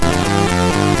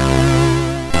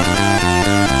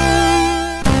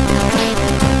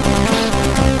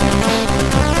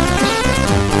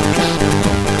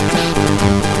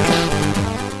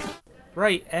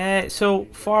Right, so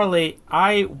Farley,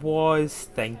 I was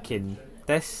thinking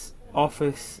this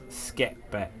office skit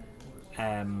bit.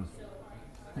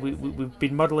 We've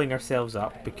been muddling ourselves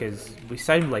up because we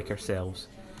sound like ourselves.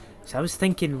 So I was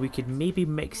thinking we could maybe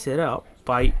mix it up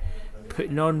by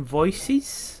putting on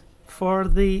voices for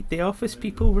the office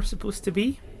people we're supposed to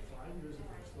be.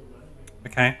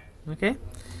 Okay. Okay?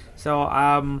 So,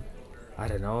 I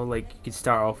don't know, like, you could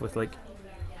start off with, like,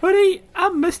 alright,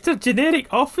 I'm Mr. Generic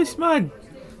Office Man.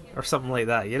 Or something like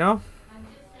that, you know?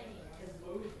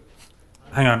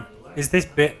 Hang on. Is this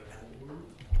bit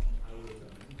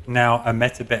now a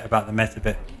meta bit about the meta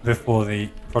bit before the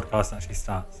podcast actually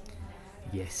starts?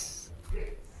 Yes.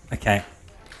 Okay.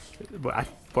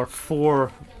 We're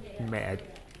 4 meta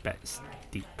bits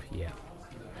deep, yeah.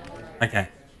 Okay.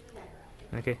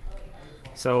 Okay.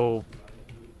 So,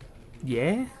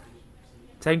 yeah?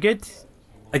 Sound good?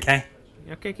 Okay.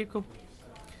 Okay, cool.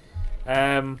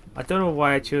 I don't know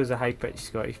why I chose a high-pitched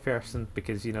Scottish person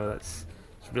because, you know, it's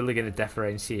really going to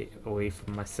differentiate away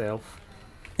from myself.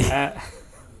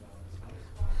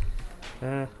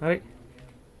 Alright.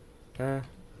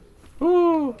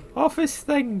 Ooh, office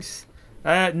things.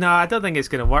 No, I don't think it's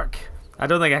going to work. I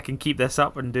don't think I can keep this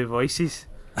up and do voices.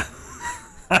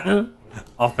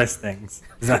 Office things.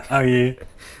 Is that how you...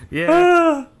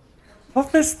 Yeah.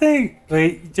 Office thing.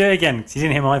 Wait, do it again, 'cause you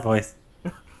didn't hear my voice.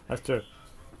 That's true.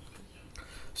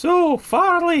 So,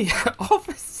 Farley,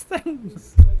 office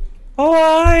things. Oh,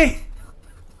 I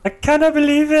cannot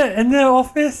believe it, in the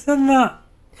office and that.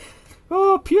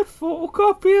 Oh, pure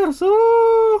photocopiers.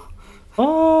 Oh,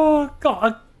 Got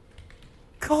a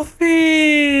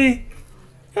coffee.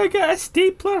 I got a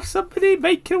stapler. Somebody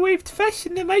microwaved fish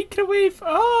in the microwave.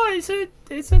 Oh,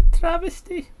 it's a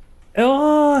travesty.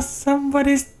 Oh,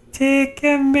 somebody's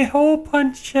taking me hole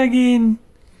punch again.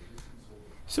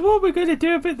 So what are we going to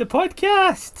do about the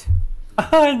podcast?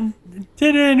 I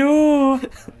didn't know.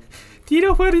 Do you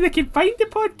know where they can find the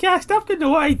podcast? I've got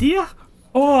no idea.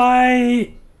 Oh,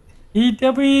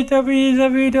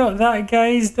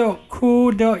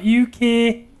 www.thatguys.co.uk.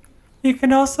 You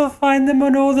can also find them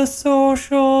on all the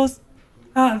socials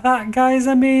at That Guy's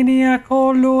a Maniac,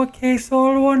 all lowercase,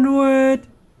 all one word,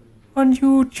 on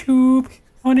YouTube,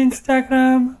 on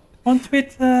Instagram, on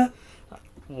Twitter.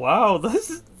 Wow,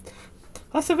 that's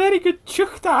a very good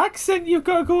Chuchta accent you've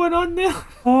got going on there.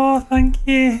 Oh, thank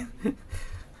you.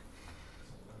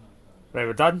 Right,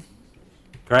 we're done.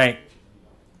 Great.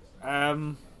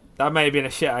 That might have been a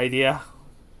shit idea.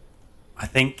 I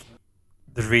think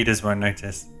the readers won't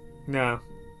notice. No.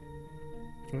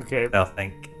 Okay. They'll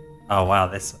think, oh wow,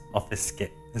 this office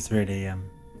skit is really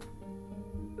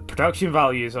The production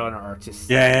values on it are just...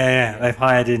 Yeah. They've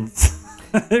hired in.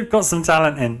 They've got some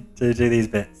talent in to do these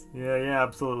bits. Yeah,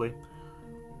 absolutely.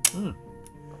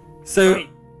 So, Right.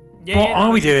 what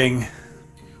are we doing?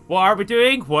 What are we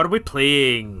doing? What are we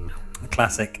playing? The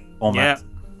classic format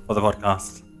for the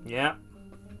podcast. Yeah.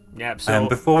 So...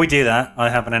 before we do that, I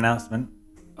have an announcement.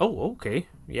 Oh, okay.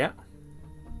 Yeah.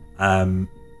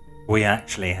 We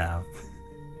actually have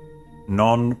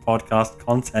non-podcast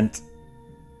content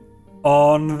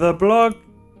on the blog.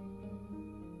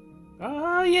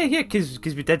 Yeah, because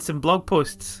we did some blog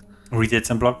posts. We did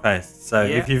some blog posts. So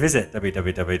Yeah. if you visit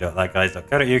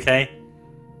www.thatguys.co.uk,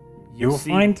 you'll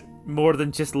see find more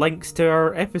than just links to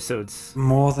our episodes.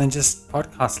 more than just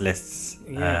podcast lists.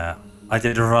 Yeah. I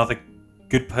did a rather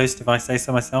good post, if I say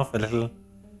so myself, a little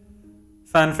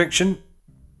fan fiction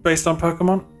based on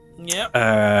Pokemon. Yep.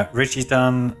 Richie's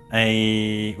done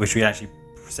which we actually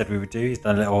said we would do. He's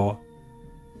done a little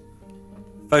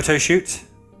photo shoot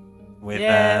with.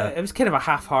 It was kind of a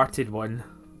half-hearted one.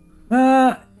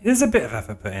 There's a bit of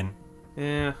effort put in.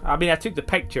 Yeah, I mean, I took the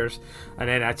pictures, and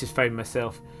then I just found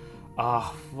myself,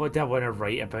 what do I want to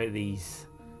write about these?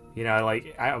 You know,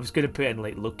 like, I was going to put in,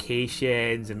 like,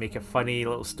 locations and make a funny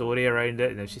little story around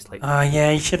it, and it was just like...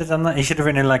 Yeah, he should have done that. He should have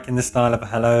written, like, in the style of a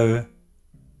Hello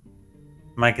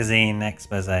Magazine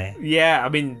expose. Yeah, I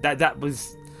mean, that's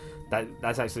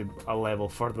actually a level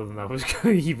further than I was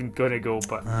even going to go,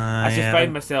 but I just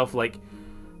found myself, like,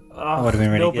 would've been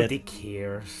really nobody good.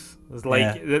 cares. It was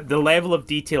like, the level of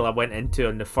detail I went into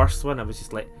on the first one, I was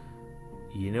just like,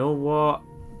 you know what?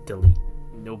 Delete.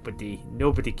 Nobody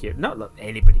cares. Not that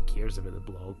anybody cares about the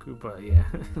blog, but yeah.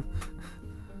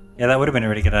 Yeah, that would have been a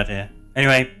really good idea.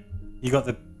 Anyway, you got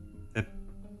the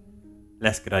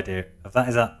less good idea of that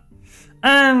is up.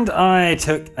 And I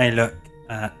took a look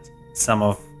at some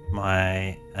of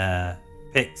my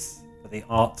picks for the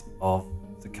art of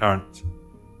the current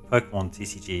Pokemon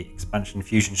TCG expansion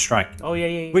Fusion Strike. Oh,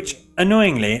 yeah. Which,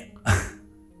 annoyingly,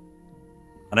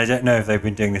 and I don't know if they've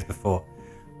been doing this before,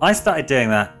 I started doing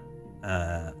that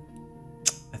I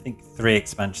think 3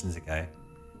 expansions ago.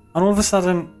 And all of a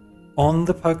sudden, on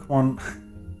the Pokemon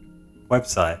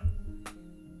website,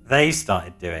 they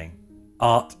started doing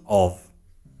art of.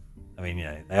 I mean,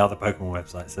 they are the Pokemon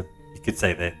website, so you could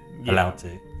say they're allowed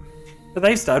to. But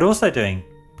they've started also doing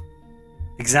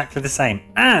exactly the same.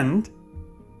 And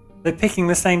they're picking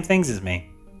the same things as me.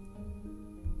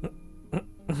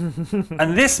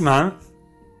 And this month,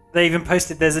 they even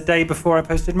posted, there's a day before I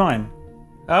posted mine.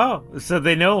 Oh, so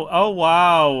they know. Oh,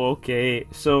 wow. Okay.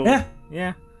 So,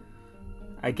 yeah.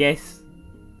 I guess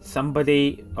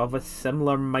somebody of a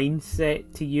similar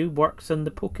mindset to you works on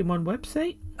the Pokemon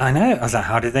website? I know. I was like,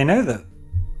 how did they know that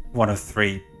one of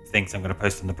 3 things I'm going to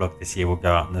post on the blog this year will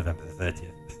go out on November the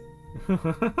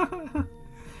 30th?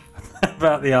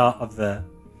 About the art of the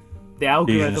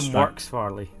algorithm works,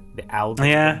 Farley. The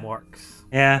algorithm works.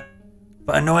 Yeah.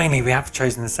 But annoyingly, we have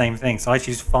chosen the same thing. So I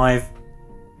choose 5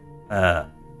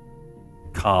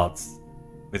 cards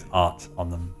with art on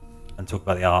them and talk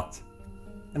about the art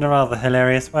in a rather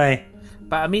hilarious way.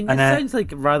 But I mean, it sounds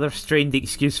like a rather strange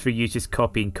excuse for you just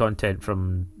copying content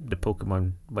from the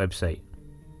Pokemon website.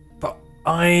 But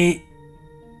I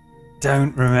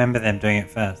don't remember them doing it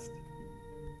first.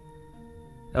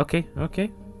 Okay.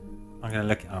 I'm going to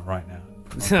look it up right now.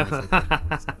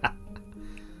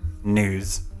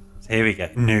 News. So here we go.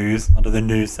 News, under the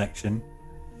news section.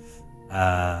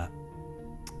 Oh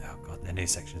god, their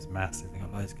news section is massive. They've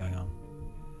got loads going on.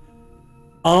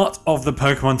 Art of the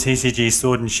Pokemon TCG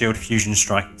Sword and Shield Fusion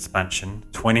Strike expansion,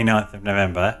 29th of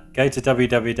November. Go to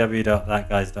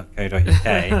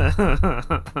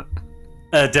www.thatguys.co.uk.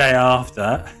 A day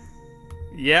after.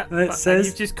 Yeah, it says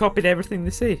you've just copied everything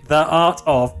they say. The art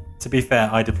of, to be fair,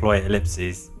 I deploy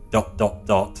ellipses, ...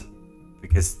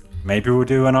 because maybe we'll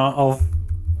do an art of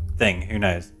thing, who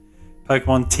knows.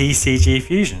 Pokemon TCG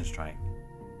Fusion Strike.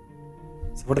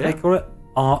 So what do they call it?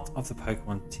 Art of the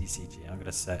Pokemon TCG. I'm going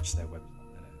to search their website.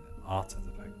 Art of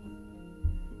the Pokemon.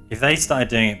 If they started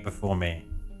doing it before me,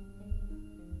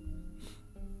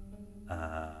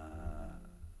 when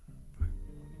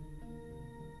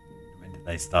did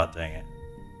they start doing it?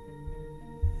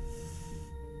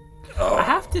 I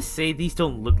have to say, these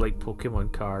don't look like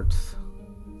Pokemon cards.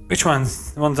 Which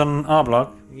ones? The ones on our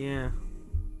blog? Yeah.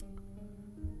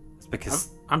 It's because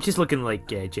I'm just looking like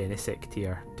Genesect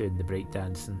here, doing the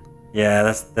breakdancing. Yeah,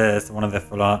 that's one of the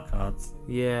full art cards.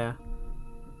 Yeah.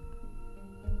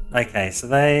 Okay, so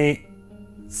they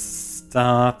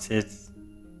started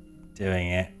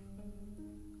doing it.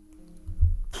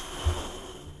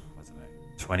 What's it,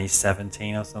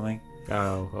 2017 or something?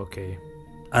 Oh, okay.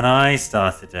 And I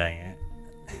started doing it.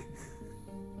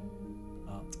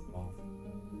 Art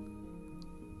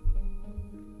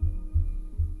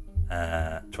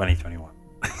of 2021.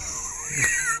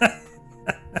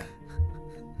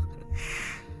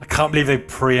 I can't believe they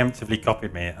preemptively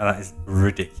copied me. That is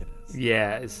ridiculous.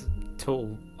 Yeah, it's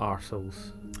total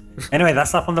arseholes. Anyway,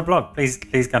 that's up on the blog. Please go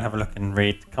and have a look and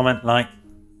read. Comment, like.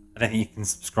 I don't think you can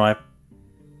subscribe.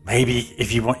 Maybe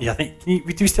if you want. I think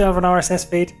we do still have an RSS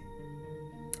feed.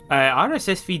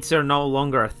 RSS feeds are no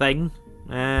longer a thing.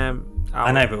 I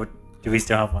know, but do we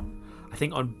still have one? I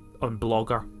think on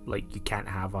Blogger, like, you can't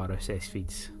have RSS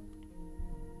feeds.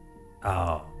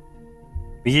 Oh,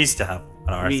 we used to have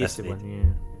an RSS feed.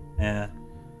 One, yeah.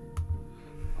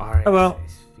 RSS oh well.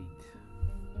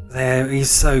 Feed. He's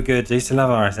so good. I used to love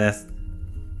RSS.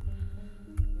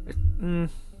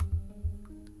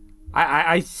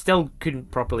 I still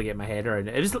couldn't properly get my head around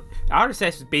it.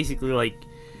 RSS was basically like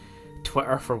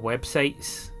Twitter for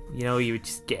websites. You know, you would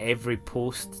just get every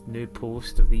new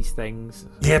post of these things.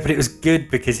 Yeah, but it was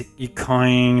good because you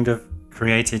kind of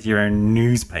created your own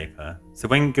newspaper. So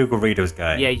when Google Reader was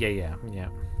going, yeah,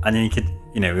 and then you could,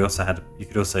 you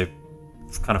could also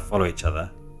kind of follow each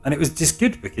other, and it was just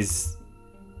good because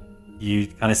you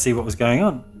kind of see what was going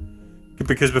on.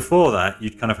 Because before that,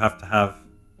 you'd kind of have to have,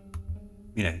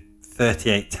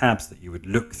 38 tabs that you would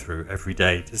look through every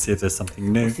day to see if there's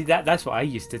something new. See, that's what I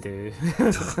used to do.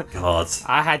 Oh, God.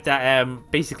 I had that.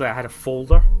 Basically, I had a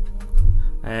folder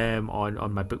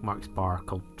on my bookmarks bar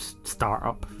called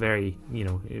Startup. Very,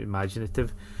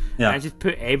 imaginative. Yeah. And I just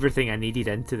put everything I needed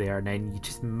into there, and then you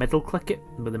just middle click it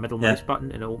with the middle mouse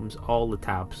button, and it opens all the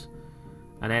tabs.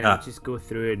 And then I'd just go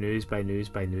through news by news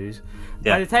by news.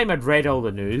 Yeah. By the time I'd read all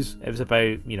the news, it was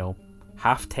about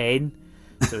 10:30,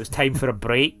 so it was time for a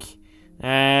break.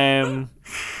 So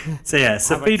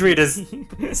speed readers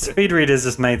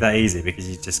just made that easy because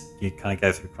you kind of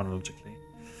go through chronologically.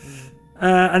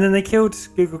 And then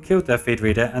Google killed their feed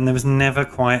reader, and there was never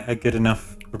quite a good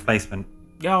enough replacement.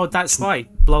 Yeah, that's why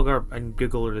Blogger and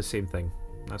Google are the same thing.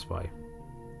 That's why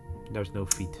there's no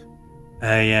feed.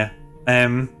 Yeah.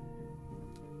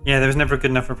 Yeah, there was never a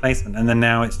good enough replacement, and then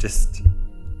now it's just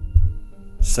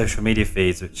social media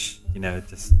feeds, which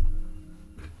just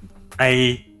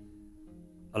a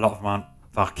lot of them aren't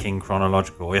fucking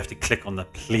chronological. We have to click on the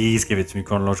 "please give it to me"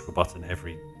 chronological button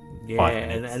every 5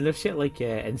 minutes. And there's shit like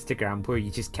Instagram where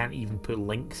you just can't even put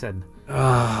links in.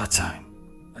 Oh, I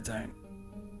don't.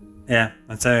 Yeah,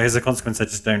 and so as a consequence, I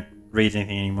just don't read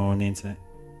anything anymore on the internet.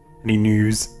 Any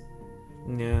news?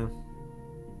 Yeah.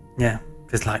 Yeah,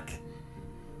 because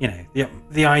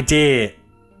the idea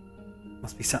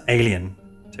must be so alien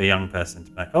to a young person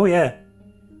to be like, oh yeah,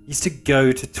 used to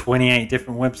go to 28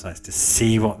 different websites to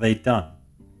see what they'd done.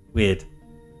 Weird.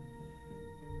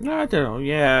 No, I don't know.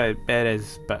 Yeah, it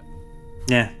is, but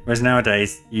yeah. Whereas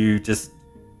nowadays, you just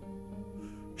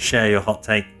share your hot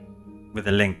take with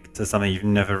a link to something you've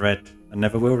never read and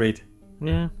never will read.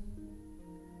 Yeah.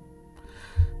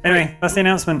 Anyway, that's the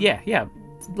announcement. Yeah.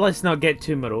 Let's not get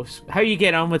too morose. How you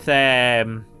get on with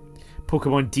Pokemon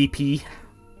DP?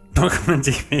 Pokemon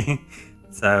DP.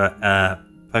 So,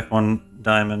 Pokemon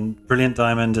Diamond, Brilliant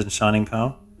Diamond, and Shining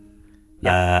Pearl.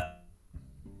 Yeah.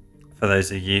 For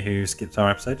those of you who skipped our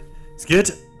episode, it's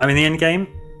good. I'm in the end game.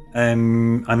 I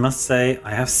must say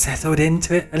I have settled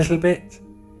into it a little bit.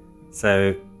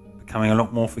 So, becoming a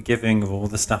lot more forgiving of all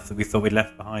the stuff that we thought we'd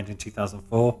left behind in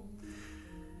 2004.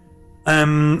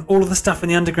 All of the stuff in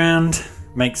the underground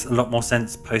makes a lot more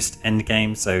sense post end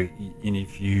game. So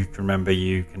if you can remember,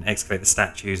 you can excavate the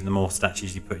statues, and the more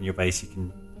statues you put in your base, you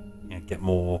can get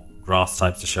more grass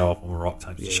types to show up or more rock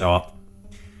types to show up.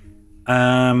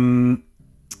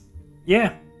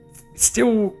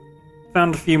 Still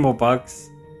found a few more bugs,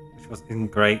 which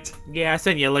wasn't great. Yeah, I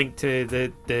sent you a link to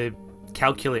the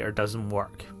calculator doesn't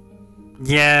work.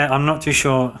 Yeah, I'm not too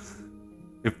sure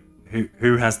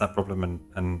who has that problem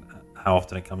and how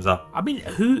often it comes up. I mean,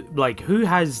 who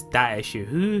has that issue?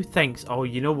 Who thinks, oh,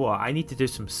 you know what? I need to do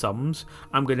some sums.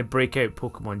 I'm going to break out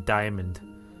Pokemon Diamond.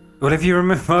 Well, if you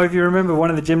remember,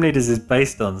 one of the gym leaders is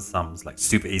based on sums, like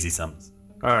super easy sums.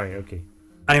 All right, okay.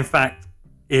 And in fact,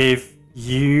 if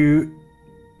you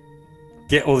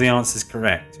get all the answers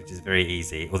correct, which is very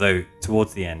easy, although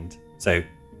towards the end, so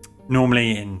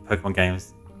normally in Pokemon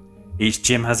games, each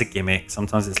gym has a gimmick.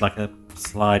 Sometimes it's like a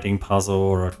sliding puzzle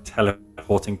or a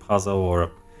teleporting puzzle or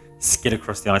a skid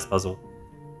across the ice puzzle.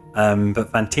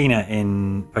 But Fantina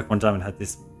in Pokemon Diamond had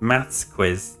this maths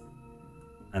quiz,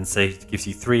 and so it gives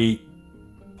you 3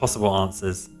 possible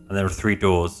answers, and there are 3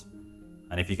 doors.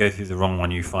 And if you go through the wrong one,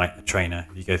 you fight a trainer.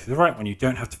 If you go through the right one, you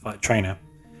don't have to fight a trainer.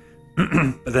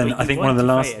 But then I think one of the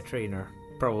last... fight a trainer,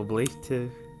 probably,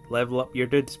 to level up your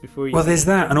dudes before you... Well, there's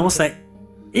that, and also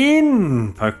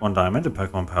in Pokemon Diamond and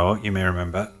Pokemon Pearl, you may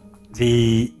remember,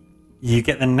 you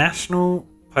get the National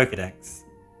Pokedex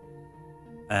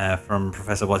from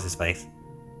Professor What's-His-Face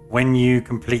when you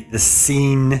complete the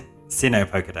Sinnoh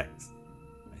Pokedex.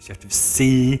 So you have to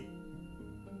see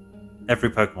every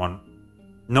Pokemon,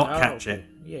 not catch it.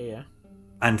 Yeah.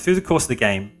 And through the course of the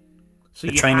game, so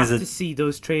the you trainers have to see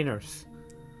those trainers.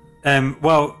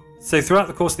 So throughout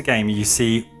the course of the game, you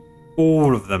see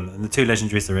all of them, and the 2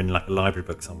 legendaries are in like a library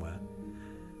book somewhere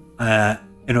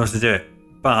in order to do it.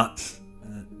 But,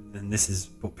 and this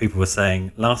is what people were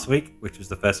saying last week, which was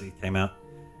the first week it came out,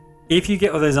 if you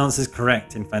get all those answers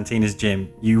correct in Fantina's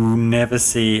gym, you will never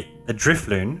see a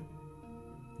Drifloon.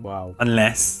 Wow.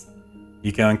 Unless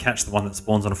you go and catch the one that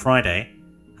spawns on a Friday.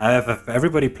 However, for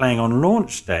everybody playing on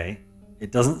launch day,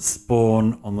 it doesn't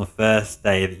spawn on the first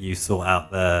day that you sort out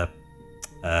the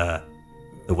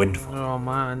windfall. Oh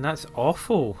man, that's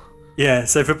awful. Yeah,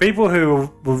 so for people who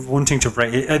were wanting to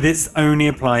race, this only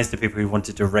applies to people who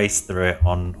wanted to race through it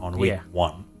on week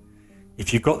 1.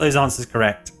 If you got those answers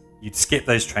correct, you'd skip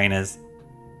those trainers,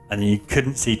 and you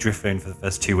couldn't see Drifloon for the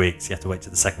first 2 weeks. You have to wait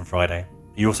till the second Friday.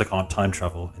 You also can't time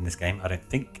travel in this game, I don't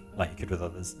think, like you could with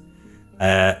others.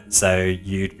 So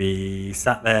you'd be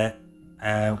sat there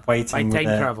waiting. By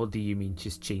time travel, do you mean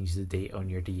just change the date on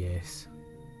your DS?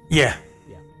 Yeah,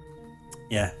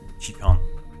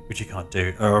 which you can't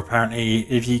do. Or apparently,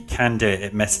 if you can do it,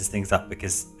 it messes things up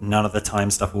because none of the time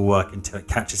stuff will work until it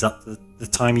catches up to the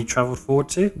time you travelled forward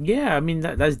to. Yeah, I mean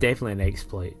that's definitely an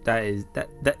exploit. That is that.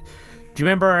 Do you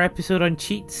remember our episode on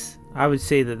cheats? I would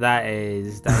say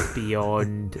that's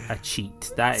beyond a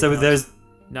cheat. There's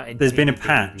been a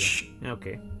patch,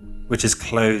 which has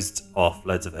closed off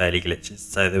loads of early glitches.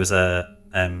 So there was a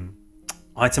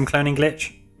item cloning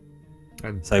glitch.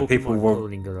 And so Pokemon people were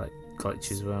cloning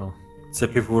glitch as well. So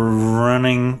people were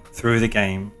running through the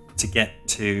game to get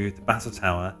to the battle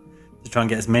tower to try and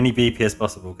get as many BP as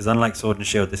possible. Because unlike Sword and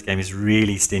Shield, this game is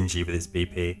really stingy with its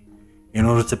BP. In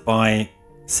order to buy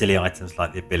silly items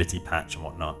like the ability patch and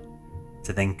whatnot,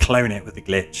 to then clone it with the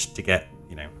glitch to get,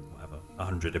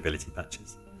 100 ability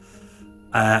patches.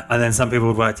 And then some people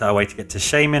would work out a way to get to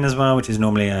Shaman as well, which is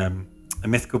normally a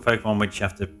mythical Pokemon which you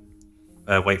have to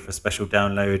wait for a special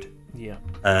download.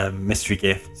 Yeah. Mystery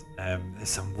gift. There's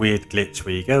some weird glitch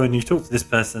where you go and you talk to this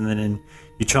person, and then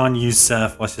you try and use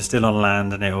Surf whilst you're still on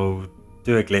land, and it will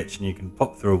do a glitch, and you can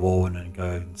pop through a wall and then go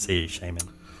and see Shaman.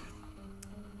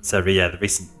 So yeah, the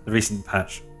recent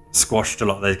patch squashed a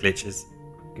lot of those glitches.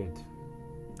 Good.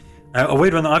 A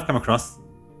weird one that I've come across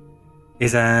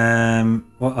is I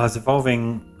was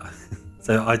evolving.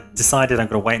 So I decided I'm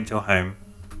going to wait until home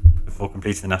before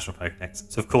completing the National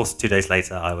Pokedex. So of course, 2 days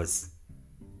later, I was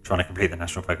trying to complete the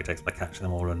National Pokedex by catching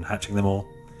them all and hatching them all.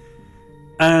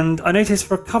 And I noticed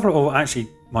for a couple, or actually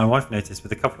my wife noticed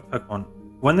with a couple of Pokemon,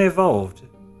 when they evolved,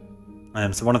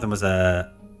 so one of them was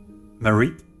a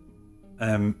Mareep,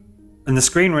 and the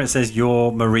screen where it says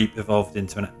your Mareep evolved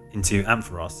into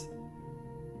Ampharos,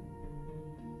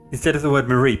 instead of the word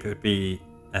Mareep, it would be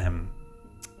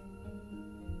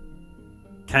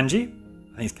kanji.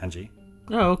 I think it's kanji.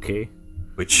 Oh, okay.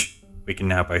 Which we can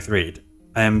now both read.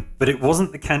 But it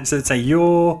wasn't the kanji. So it'd say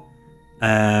your,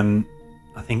 I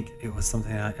think it was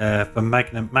something like, for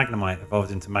Magnemite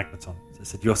evolved into Magneton. So it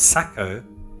said your Sako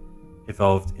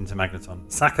evolved into Magneton.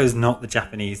 Sako's not the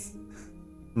Japanese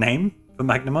name for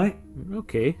Magnemite.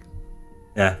 Okay.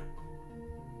 Yeah.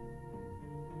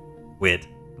 Weird.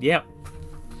 Yep.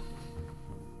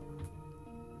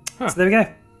 Huh. So there we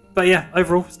go. But yeah,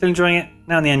 overall, still enjoying it.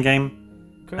 Now in the end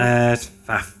game. Cool. Just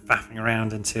faffing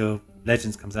around until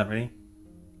Legends comes out, really.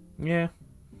 Yeah.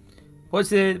 What's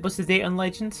the date on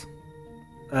Legends?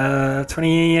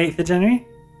 28th of January.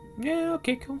 Yeah.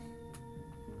 Okay. Cool.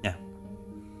 Yeah.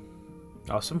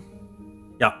 Awesome.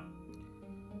 Yeah.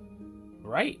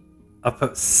 Right. I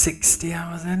put 60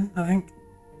 hours in, I think.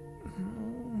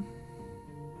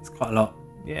 It's quite a lot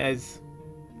Yeah.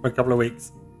 for a couple of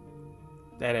weeks.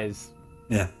 That is.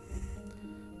 Yeah.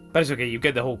 But it's okay. You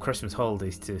get the whole Christmas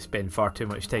holidays to spend far too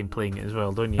much time playing it as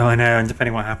well, don't you? Oh, I know, and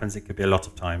depending what happens, it could be a lot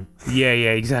of time. Yeah.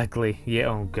 Yeah. Exactly. Yeah.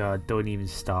 Oh God. Don't even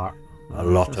start. A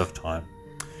lot of time.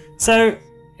 So,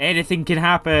 Anything can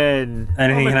happen.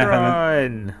 Anything can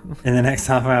happen. Omicron. in the next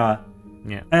half hour.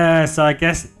 Yeah. So I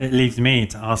guess it leaves me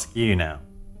to ask you now.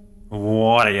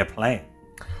 What are you playing?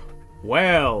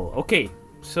 Well, okay.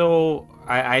 So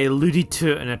I alluded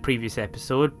to it in a previous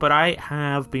episode, but I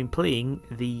have been playing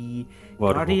the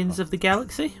World of Guardians Warcraft. of the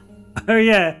Galaxy. Oh,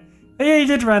 yeah. Yeah, you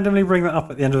did randomly bring that up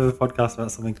at the end of the podcast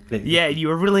about something completely Yeah, you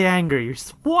were really angry. You're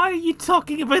just, why are you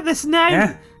talking about this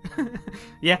now?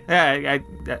 Yeah. I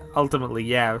ultimately,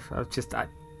 yeah.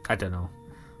 I don't know.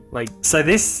 Like, So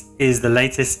this is the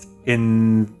latest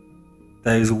in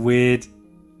those weird,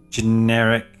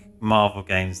 generic Marvel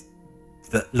games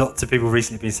that lots of people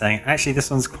recently have been saying, actually, this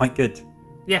one's quite good.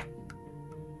 yeah.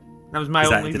 That was my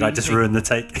only Did I just reason. ruin the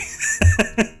take?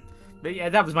 But yeah,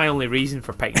 that was my only reason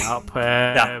for picking it up.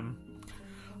 Yeah.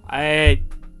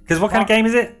 Because what kind of game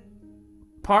is it?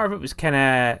 Part of it was kind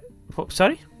of...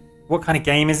 Sorry? What kind of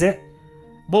game is it?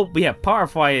 Well, yeah, part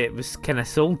of why it was kind of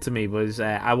sold to me was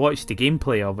I watched the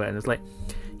gameplay of it and it's like,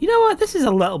 you know what, this is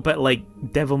a little bit like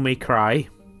Devil May Cry.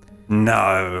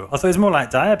 No. I thought it was more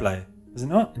like Diablo. Is it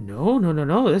not?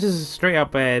 No. This is a straight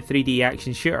up 3D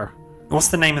action shooter. What's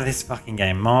the name of this fucking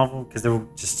game? Marvel? Because they're all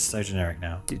just so generic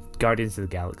now. Guardians of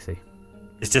the Galaxy.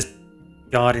 It's just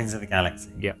Guardians of the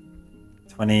Galaxy. Yep.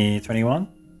 2021?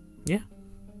 Yeah.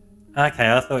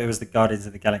 Okay, I thought it was the Guardians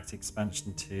of the Galaxy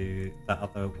expansion to that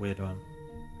other weird one.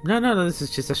 No, this is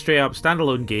just a straight up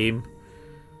standalone game.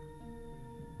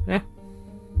 Yeah.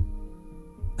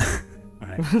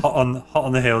 Right. hot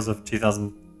on the heels of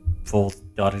 2004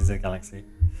 Guardians of the Galaxy.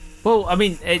 Well, I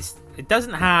mean, it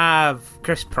doesn't have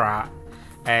Chris Pratt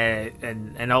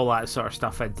and all that sort of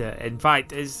stuff into it. In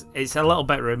fact, it's a little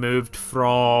bit removed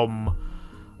from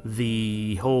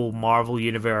the whole Marvel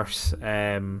universe,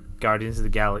 Guardians of the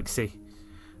Galaxy.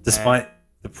 Despite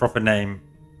the proper name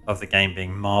of the game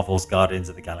being Marvel's Guardians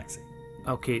of the Galaxy.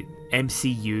 Okay,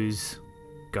 MCU's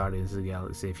Guardians of the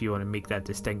Galaxy, if you want to make that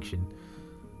distinction.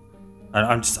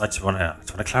 I just want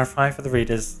to clarify for the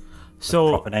readers So,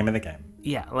 the proper name of the game.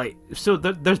 yeah, like, so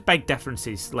there's big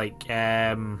differences. Like,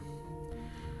 Drax.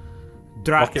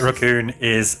 Rocket Raccoon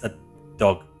is a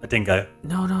dog, a dingo.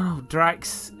 No.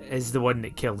 Drax is the one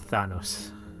that killed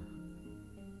Thanos.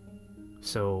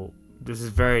 So this is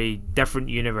very different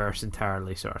universe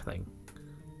entirely, sort of thing.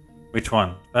 Which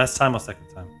one? First time or second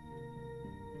time?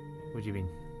 What do you mean?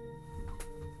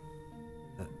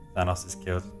 That Thanos is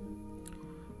killed.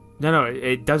 No,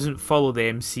 it doesn't follow the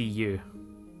MCU.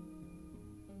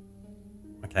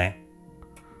 Okay.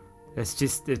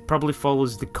 It probably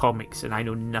follows the comics, and I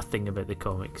know nothing about the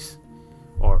comics,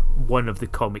 or one of the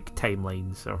comic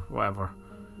timelines, or whatever.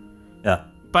 Yeah.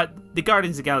 But the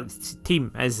Guardians of the Galaxy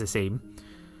team is the same.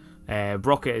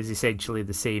 Rocket is essentially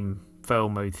the same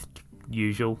foul-mouthed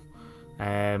usual.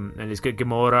 And it's got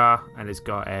Gamora, and it's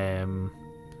got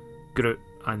Groot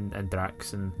and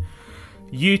Drax. And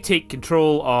you take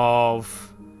control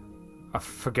of... I've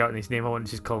forgotten his name, I want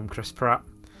to just call him Chris Pratt.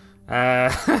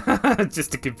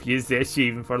 Just to confuse the issue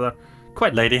even further.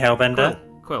 Lady Hellbender?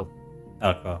 Quill.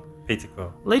 Oh, Quill. Peter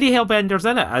Quill. Lady Hellbender's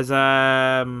in it as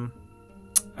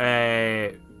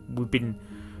we've been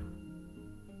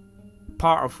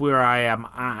part of where I am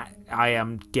at. I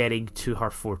am getting to her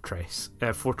fortress.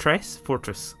 Fortress.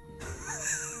 Fortress?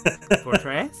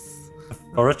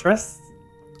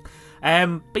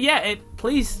 But yeah, it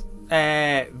plays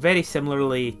very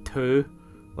similarly to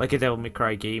like a Devil May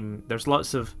Cry game. There's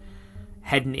lots of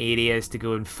hidden areas to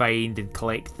go and find and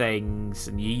collect things,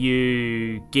 and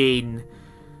you gain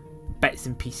bits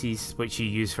and pieces which you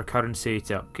use for currency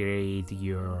to upgrade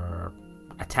your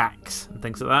attacks and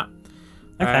things like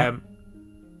that. Okay.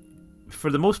 For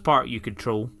the most part, you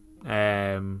control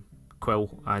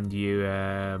Quill, and you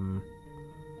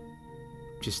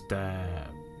just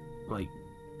like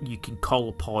you can call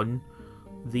upon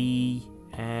the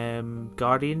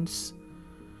Guardians.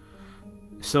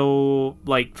 So,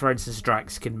 like for instance,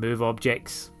 Drax can move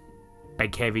objects.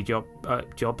 Big heavy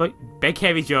big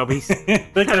heavy jobbies.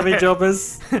 Big heavy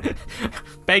jobbers.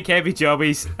 Big heavy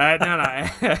jobbies. And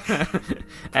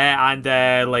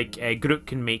Groot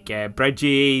can make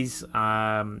bridges.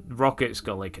 Rocket's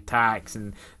got like attacks,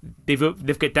 and they've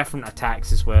got different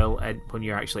attacks as well. And when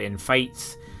you're actually in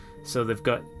fights, so they've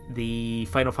got the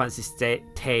Final Fantasy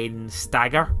X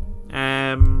stagger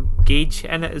gauge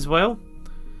in it as well.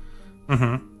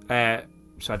 Mm-hmm.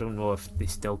 So I don't know if they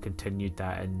still continued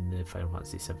that in the Final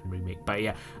Fantasy VII remake, but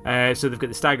yeah. So they've got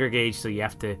the stagger gauge, so you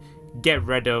have to get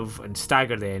rid of and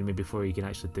stagger the enemy before you can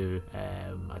actually do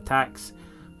attacks.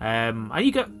 And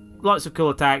you got lots of cool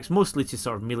attacks, mostly just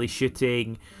sort of melee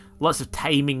shooting, lots of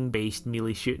timing-based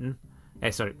melee shooting.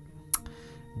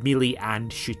 Melee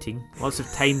and shooting. Lots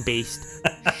of time-based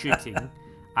shooting,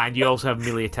 and you also have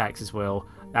melee attacks as well.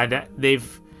 And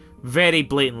they've very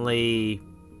blatantly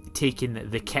taken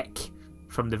the kick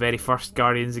from the very first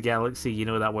Guardians of the Galaxy, you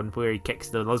know, that one where he kicks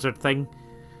the lizard thing.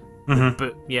 Mm-hmm.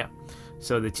 But yeah,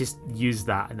 so they just use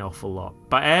that an awful lot.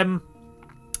 But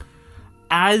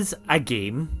as a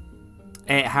game,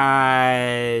 it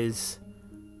has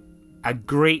a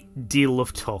great deal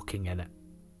of talking in it.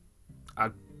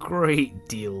 A great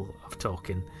deal of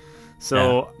talking.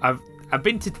 So yeah. I've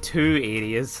been to 2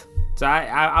 areas. So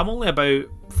I'm only about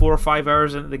 4 or 5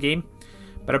 hours into the game,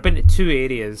 but I've been to 2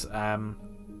 areas.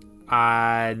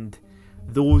 And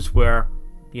those were,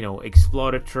 you know,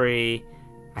 exploratory,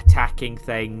 attacking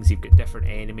things. You've got different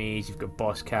enemies, you've got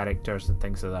boss characters and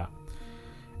things like that.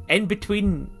 In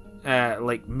between,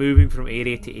 like moving from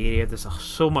area to area, there's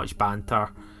so much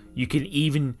banter. You can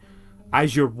even,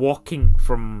 as you're walking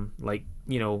from like,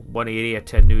 you know, one area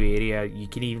to a new area, you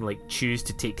can even like choose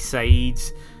to take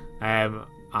sides,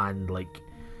 and like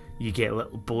you get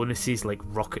little bonuses like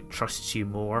Rocket trusts you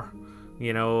more,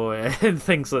 you know, and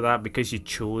things like that because you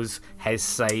chose his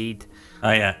side.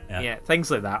 Oh yeah,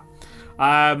 things like that.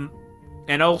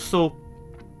 And also,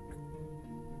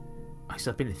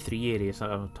 actually, I've been to 3 areas.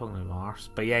 I'm talking about Mars,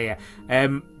 but yeah.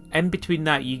 In between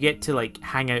that, you get to like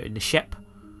hang out in the ship,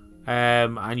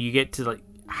 and you get to like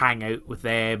hang out with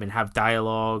them and have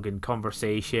dialogue and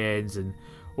conversations and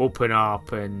open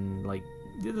up, and like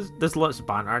there's lots of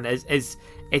banter, and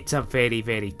it's a very,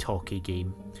 very talky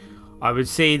game. I would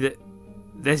say that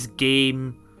this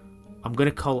game, I'm going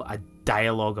to call it a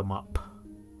dialogue 'em up.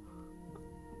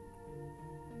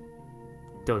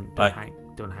 Don't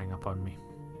hang up on me.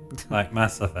 Like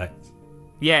Mass Effect.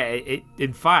 Yeah, it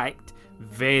in fact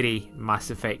very Mass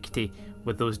Effect-y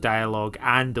with those dialogue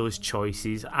and those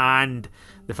choices, and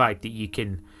the fact that you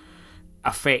can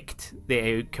affect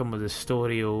the outcome of the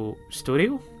story.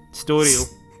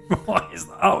 What is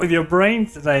that with your brain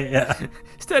today? Yeah.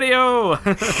 Stereo.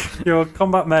 Your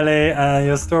combat melee,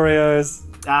 your storios.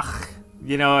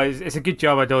 You know, it's a good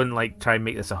job I don't like try and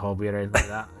make this a hobby or anything like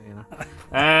that. You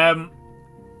know.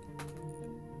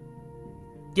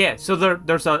 Yeah. So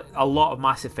there's a lot of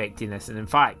Mass Effect-iness, and in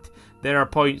fact, there are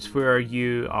points where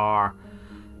you are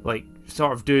like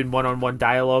sort of doing one-on-one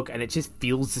dialogue, and it just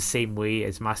feels the same way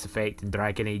as Mass Effect and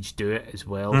Dragon Age do it as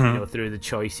well. Mm-hmm. You know, through the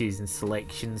choices and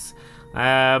selections.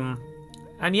 And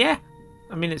yeah,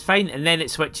 I mean, it's fine. And then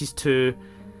it switches to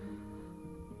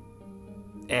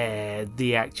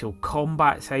the actual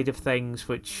combat side of things,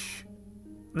 which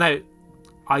Now,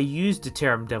 I used the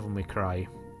term Devil May Cry.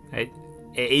 It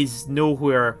is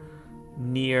nowhere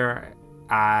near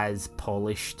as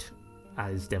polished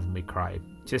as Devil May Cry.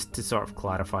 Just to sort of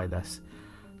clarify this.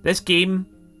 This game,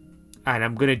 and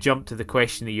I'm going to jump to the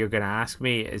question that you're going to ask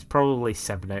me, is probably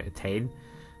 7 out of 10.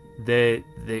 I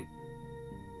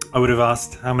would have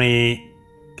asked how many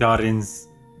Guardians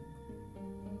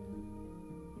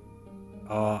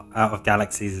are out of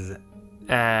galaxies is it?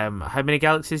 How many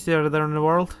galaxies are there in the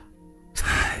world?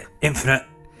 Infinite.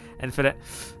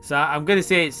 So I'm going to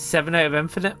say it's 7 out of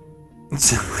infinite.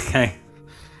 Okay.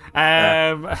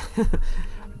 But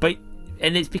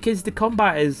and it's because the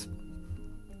combat is.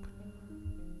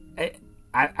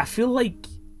 I feel like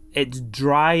it's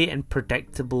dry and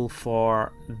predictable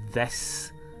for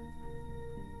this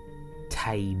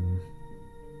time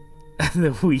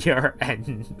that we are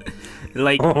in.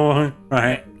 Like,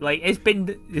 right. Like it's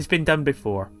been done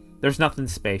before. There's nothing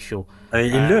special.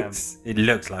 It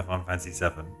looks like Final Fantasy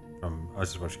VII from. I was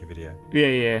just watching a video.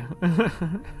 Yeah.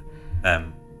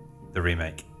 The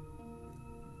remake.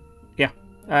 Yeah,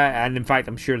 and in fact,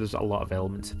 I'm sure there's a lot of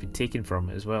elements that have been taken from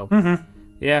it as well. Mm-hmm.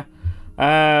 Yeah.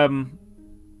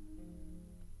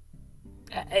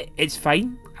 It's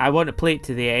fine. I want to play it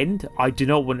to the end. I do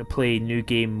not want to play New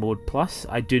Game Mode Plus.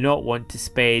 I do not want to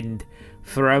spend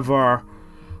forever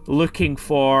looking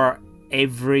for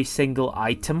every single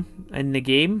item in the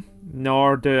game,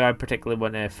 nor do I particularly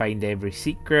want to find every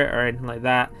secret or anything like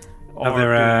that.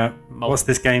 What's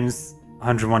this game's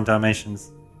 101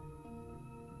 Dalmatians?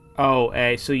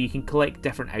 So you can collect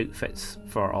different outfits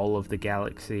for all of the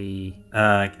Galaxy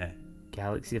of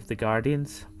the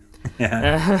Guardians.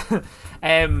 Yeah.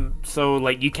 So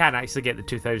like you can actually get the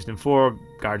 2004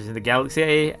 Guardians of the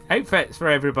Galaxy outfits for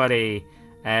everybody,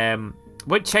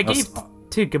 which I gave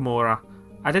to Gamora.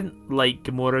 I didn't like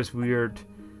Gamora's weird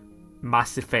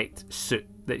Mass Effect suit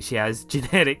that she has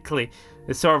generically.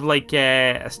 It's sort of like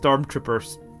a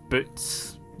stormtrooper's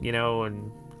boots,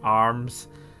 and arms,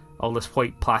 all this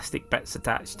white plastic bits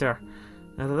attached to her.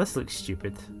 I thought, this looks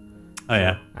stupid. Oh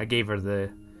yeah. I gave her the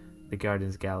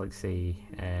Guardians Galaxy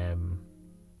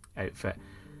outfit.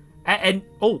 And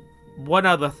one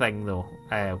other thing though,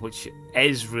 which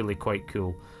is really quite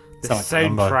cool. The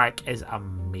soundtrack is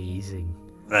amazing.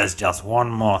 There's just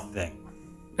one more thing.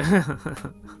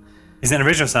 Is it an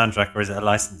original soundtrack or is it a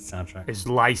licensed soundtrack? It's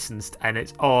licensed and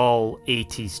it's all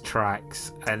 80s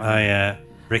tracks. And oh yeah,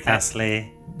 Rick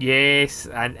Astley. Yes,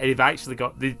 and they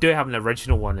do have an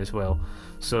original one as well.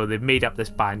 So they've made up this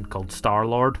band called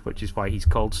Star-Lord, which is why he's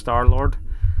called Star-Lord.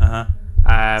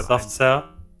 Soft Cell.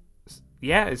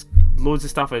 Yeah, it's loads of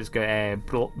stuff. It's got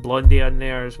Blondie on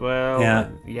there as well. Yeah.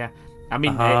 Yeah. I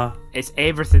mean, it's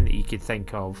everything that you could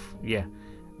think of. Yeah.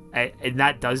 And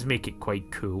that does make it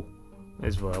quite cool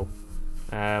as well.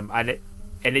 And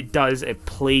it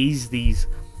plays these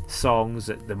songs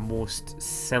at the most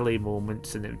silly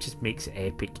moments, and it just makes it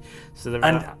epic. So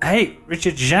hey,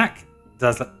 Richard Jacques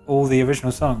does all the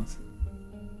original songs.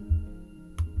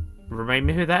 Remind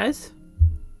me who that is?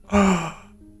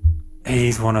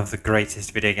 He's one of the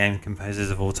greatest video game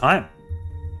composers of all time.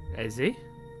 Is he?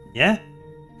 Yeah.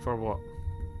 For what?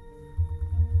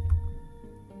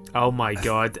 Oh my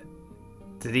god.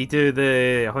 Did he do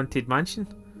the Haunted Mansion?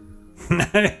 No,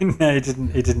 he didn't.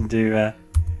 He didn't do the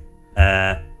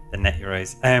Net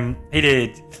Heroes. He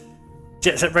did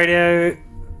Jet Set Radio,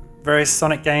 various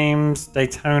Sonic games,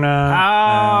 Daytona.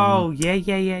 Oh, yeah.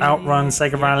 Outrun, yeah,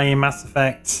 Sega Rally, Mass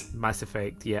Effect.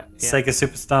 Yeah. Sega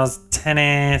Superstars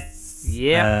Tennis.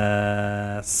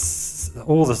 Yeah.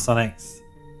 All the Sonics.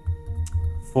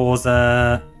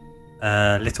 Forza,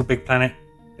 Little Big Planet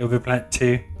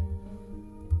 2.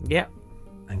 Yeah.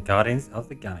 And Guardians of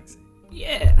the Galaxy.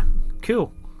 Yeah.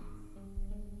 Cool.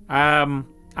 And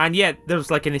yeah,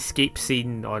 there's like an escape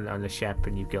scene on the ship,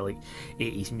 and you've got like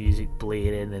 80s music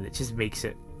blaring, and it just makes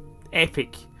it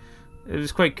epic. It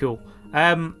was quite cool.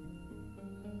 The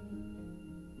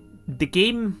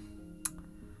game,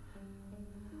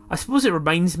 I suppose it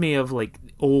reminds me of like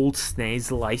old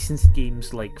SNES licensed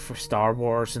games, like for Star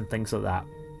Wars and things like that.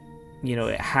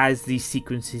 It has these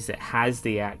sequences, it has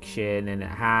the action, and it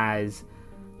has,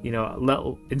 a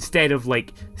little, instead of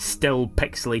like still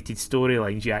pixelated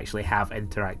storylines, you actually have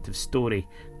interactive story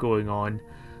going on.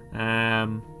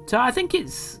 So I think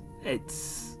it's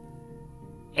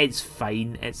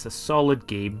fine. It's a solid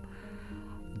game.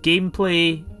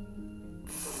 Gameplay,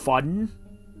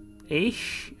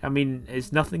 fun-ish. I mean,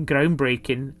 it's nothing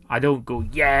groundbreaking. I don't go,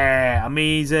 yeah,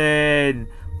 amazing,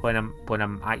 when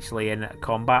I'm actually in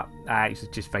combat. I actually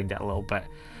just find it a little bit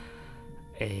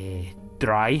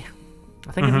dry.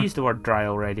 I think I've used the word dry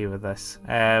already with this.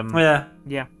 Yeah.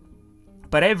 Yeah.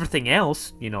 But everything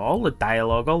else, all the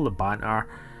dialogue, all the banter,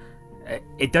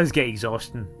 it does get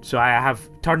exhausting. So I have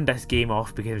turned this game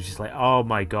off because it's just like, oh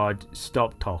my god,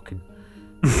 stop talking.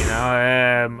 And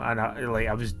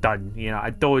I was done. I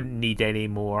don't need any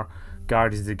more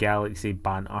Guardians of the Galaxy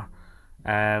banter.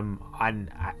 I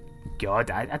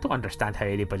don't understand how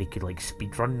anybody could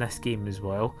speedrun this game as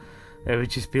well. It would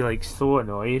just be so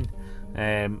annoying,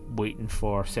 waiting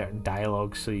for certain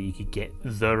dialogue so you could get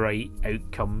the right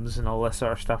outcomes and all this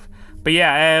sort of stuff. But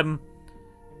yeah,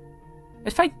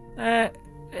 it's fine.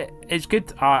 It's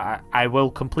good. I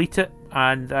will complete it,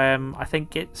 and I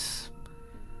think it's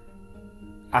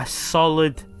a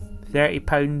solid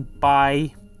 £30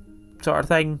 buy sort of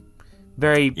thing.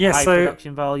 Very high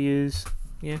production values.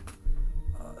 Yeah.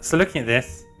 So looking at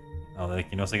this, you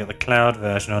can also get the cloud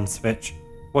version on Switch.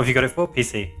 What have you got it for?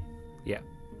 PC? Yeah.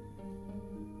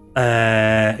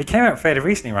 It came out fairly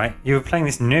recently, right? You were playing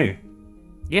this new.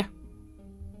 Yeah.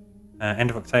 End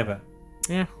of October.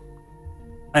 Yeah.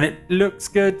 And it looks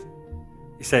good.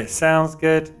 You say it sounds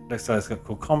good. Looks like it's got a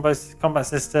cool combat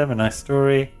system, a nice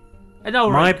story.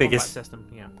 My biggest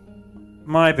system, yeah.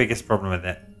 My biggest problem with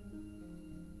it,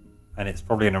 and it's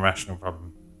probably an irrational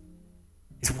problem,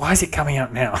 is why is it coming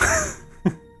out now?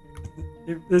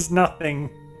 There's nothing.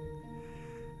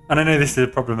 And I know this is a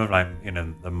problem of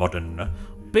the modern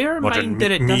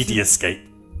mediascape.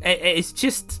 It's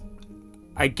just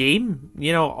a game,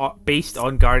 based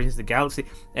on Guardians of the Galaxy.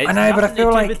 It's I know, but I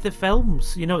feel like with the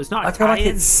films, it's not. I feel like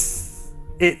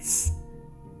it's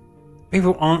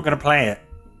people aren't going to play it.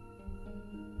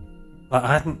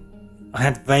 I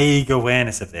had vague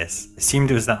awareness of this. It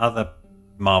seemed it was that other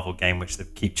Marvel game which they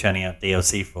keep churning out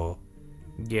DLC for.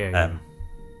 Yeah.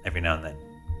 Every now and then.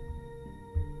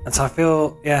 And so I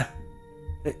feel,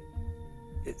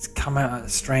 it's come out at a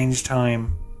strange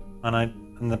time,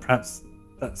 and perhaps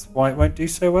that's why it won't do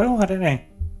so well. I don't know.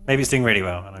 Maybe it's doing really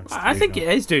well. And I think it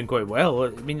is doing quite well.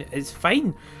 I mean, it's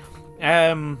fine.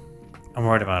 I'm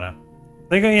worried about it.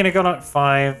 They got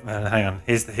 5. Hang on.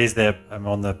 Here's I'm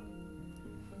on the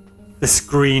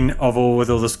screen with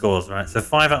all the scores, right? So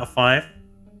 5 out of 5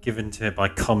 given to it by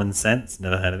Common Sense.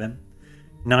 Never heard of them.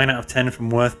 9 out of 10 from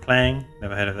Worth Playing.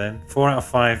 Never heard of them.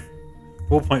 4.5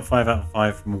 out of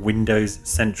 5 from Windows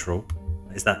Central.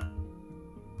 Is that?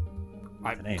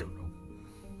 I don't know.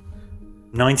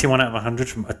 91 out of 100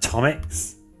 from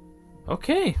Atomics.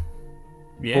 Okay.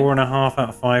 Yeah. 4.5 out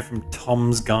of 5 from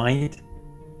Tom's Guide.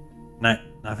 No,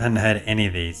 I haven't heard any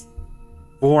of these.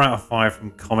 4 out of 5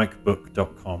 from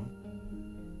comicbook.com.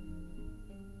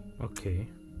 Okay.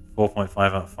 4.5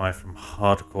 out of 5 from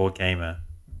Hardcore Gamer.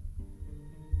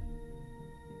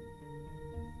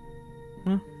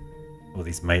 All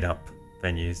these made up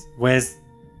venues.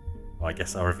 I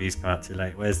guess our reviews come out too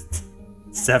late. Where's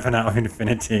 7 out of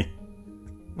Infinity?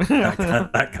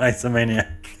 that guy's a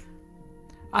maniac.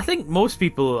 I think most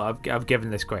people have given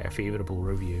this quite a favourable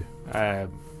review.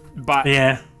 But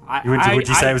yeah. Would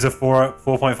you say it was a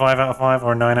 4.5 out of 5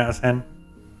 or a 9 out of 10?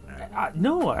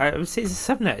 No, I would say it's a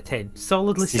 7 out of 10.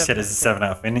 Solidly 7. You said it's a 7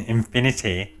 out of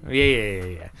Infinity.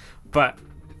 Yeah. But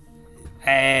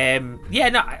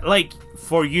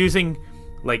for using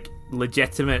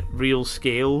legitimate real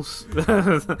scales,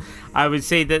 I would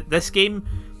say that this game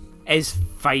is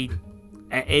fine.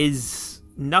 It is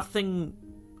nothing.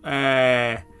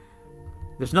 There's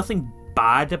nothing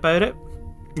bad about it.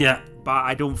 Yeah, but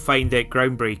I don't find it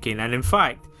groundbreaking. And in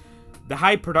fact, the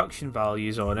high production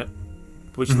values on it,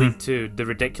 which lead to the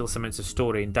ridiculous amounts of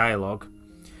story and dialogue,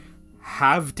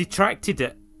 have detracted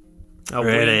it a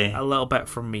little bit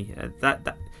from me.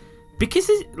 Because,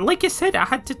 like I said, I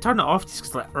had to turn it off just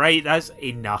because, right, that's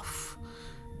enough.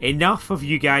 Enough of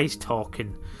you guys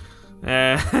talking.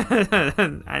 And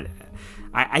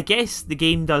I guess the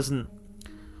game doesn't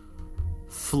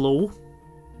flow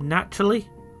naturally.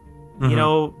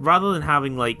 Rather than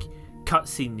having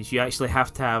cutscenes, you actually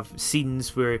have to have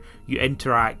scenes where you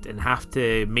interact and have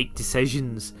to make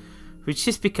decisions, which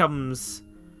just becomes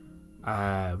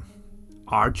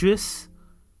arduous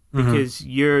because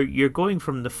you're going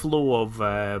from the flow of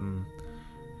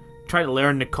trying to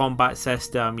learn the combat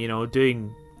system,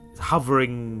 doing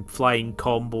hovering flying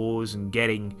combos and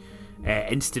getting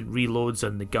instant reloads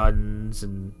on the guns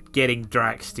and getting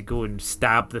Drax to go and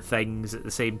stab the things at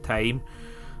the same time.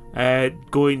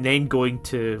 Going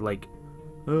to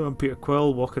oh, I'm Peter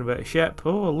Quill walking about a ship.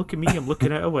 Oh, look at me, I'm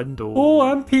looking out a window. Oh,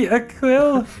 I'm Peter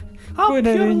Quill. I'm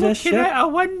looking out a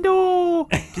window.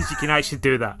 Because you can actually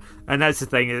do that, and that's the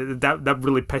thing that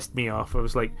really pissed me off. I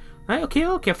was like, right, okay,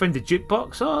 I found the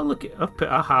jukebox. Oh, look, I put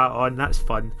a hat on. That's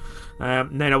fun.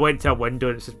 And then I went to a window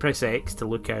and it says press X to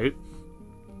look out,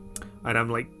 and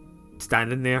I'm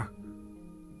standing there,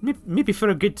 Maybe for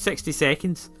a good 60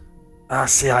 seconds. Ah,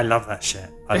 see, I love that shit.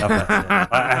 I love that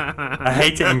shit. I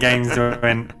hate it in games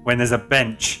when there's a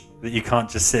bench that you can't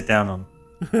just sit down on,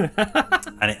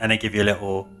 and they give you a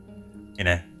little,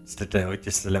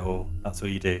 just a little. That's all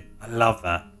you do. I love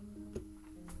that.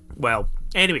 Well,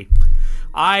 anyway,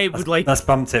 That's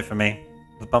bumped it for me.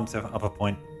 That's bumped it up a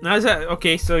point. Now is that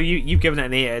okay? So you've given it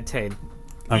an 8 out of 10.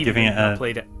 I'm giving it a.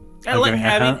 Played it.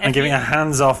 I'm giving it a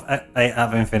hands-off 8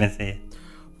 out of infinity.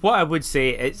 What I would say,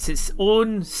 it's its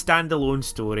own standalone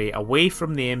story away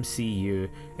from the MCU.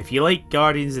 If you like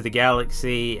Guardians of the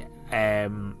Galaxy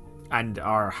and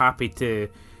are happy to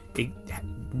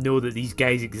know that these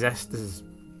guys exist as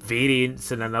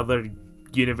variants in another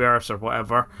universe or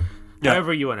whatever,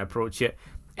 however you want to approach it,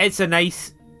 it's a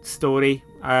nice story,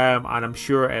 and I'm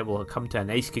sure it will come to a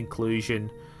nice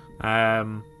conclusion.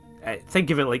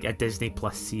 Think of it like a Disney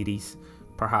Plus series,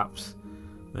 perhaps.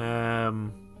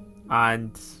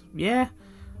 And yeah,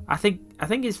 I think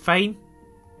it's fine.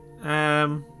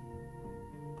 And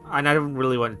I don't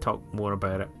really want to talk more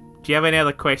about it. Do you have any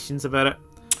other questions about it?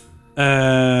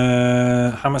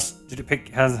 How much did you pick?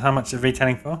 How much is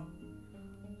retailing for?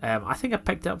 I think I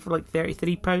picked it up for like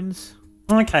 £33.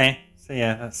 Okay, so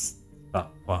yeah, that's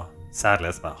sadly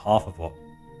that's about half of what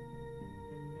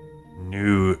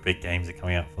new big games are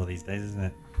coming out for these days, isn't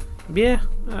it? Yeah,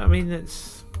 I mean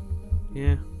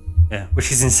yeah,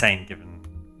 which is insane given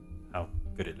how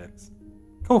good it looks.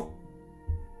 Cool.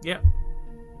 Yeah,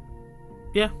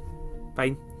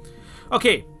 fine.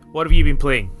 Okay, what have you been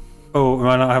playing? Oh,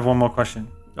 might not have one more question.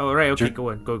 Oh right, okay, go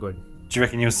on. Do you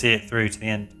reckon you'll see it through to the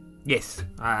end? Yes,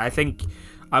 I think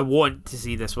I want to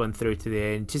see this one through to the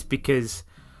end, just because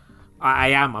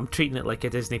I'm treating it like a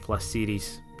Disney Plus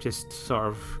series, just sort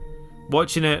of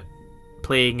watching it,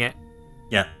 playing it,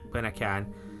 when I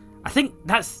can. I think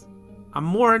I'm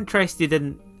more interested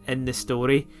in the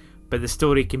story, but the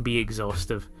story can be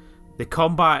exhaustive. The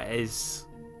combat is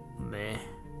meh.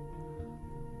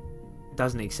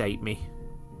 Doesn't excite me.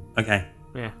 Okay.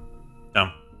 Yeah.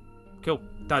 Done. Cool.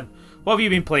 Done. What have you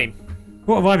been playing?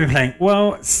 What have I been playing?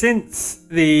 Well, since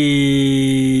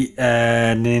the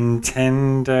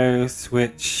Nintendo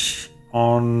Switch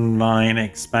Online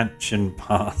Expansion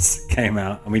Pass came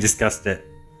out, and we discussed it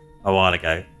a while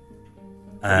ago.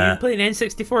 Have you been playing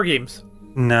N64 games?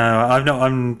 No, I've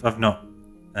not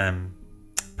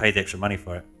paid the extra money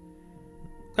for it.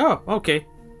 Oh, okay.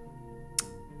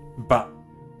 But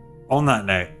on that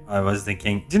note, I was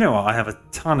thinking, do you know what?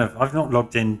 I've not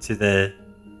logged into the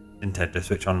Nintendo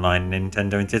Switch Online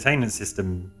Nintendo Entertainment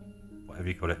System, whatever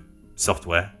you call it,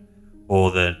 software,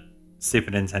 or the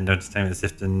Super Nintendo Entertainment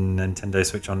System Nintendo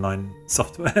Switch Online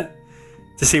software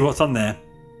to see what's on there.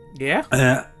 Yeah.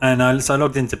 So I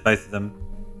logged into both of them,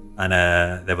 and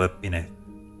there were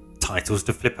titles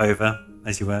to flip over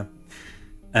as you were.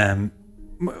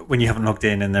 When you haven't logged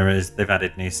in, and they've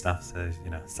added new stuff, so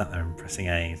sat there and pressing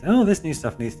A. Oh, this new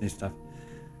stuff.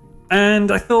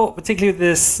 And I thought, particularly with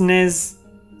the SNES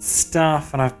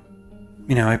stuff, and I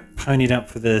ponied up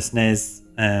for the SNES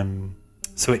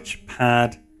Switch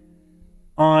pad.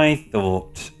 I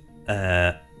thought,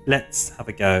 let's have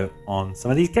a go on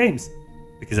some of these games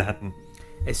because I hadn't.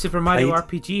 Is Super Mario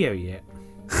RPG out yet?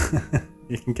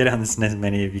 You can get it on the SNES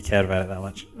Mini if you care about it that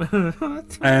much.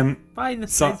 Buying the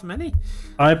SNES Mini.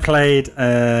 I played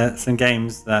some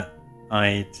games that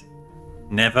I'd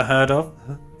never heard of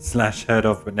 / heard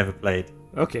of but never played.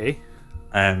 Okay.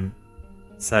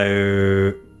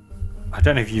 So I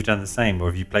don't know if you've done the same or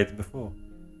have you played them before.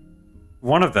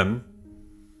 One of them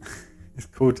is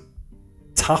called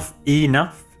Tough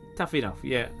Enough. Tough Enough,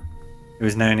 yeah. It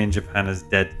was known in Japan as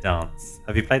Dead Dance.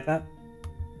 Have you played that?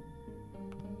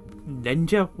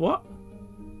 Ninja what?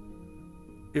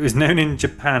 It was known in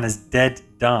Japan as Dead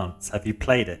Dance. Have you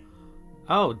played it?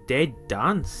 Oh, Dead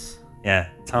Dance. Yeah,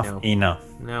 Tough Enough.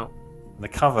 No. The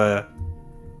cover,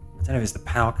 I don't know if it's the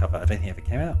PAL cover. I don't think it ever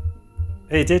came out.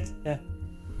 It did, yeah.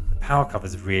 The PAL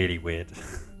cover's really weird.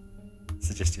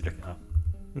 Suggest you look it up.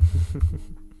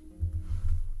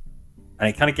 And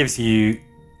it kind of gives you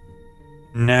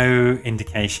no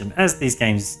indication, as these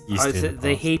games used to. Is it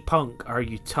the Hey Punk, Are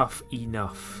You Tough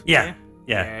Enough? Yeah.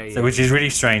 So which is really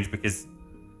strange because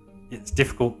it's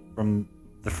difficult from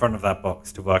the front of that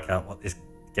box to work out what this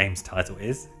game's title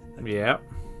is. Yeah.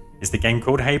 Is the game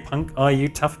called Hey Punk, Are You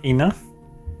Tough Enough?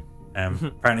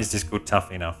 Apparently it's just called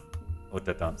Tough Enough or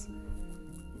Dead Dance.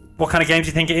 What kind of game do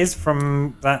you think it is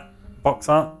from that box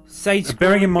art?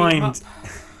 Bearing in mind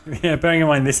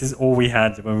this is all we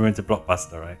had when we went to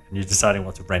Blockbuster, right? And you're deciding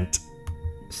what to rent.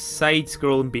 Side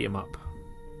scroll and beat 'em up.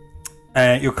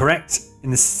 You're correct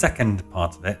in the second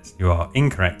part of it. You are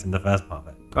incorrect in the first part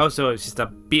of it. Oh, so it's just a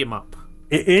beat 'em up.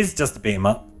 It is just a beat 'em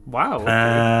up. Wow.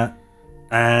 Okay.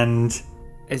 And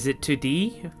Is it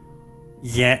 2D?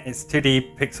 yeah, it's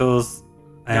 2D pixels.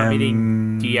 No,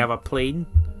 meaning, do you have a plane?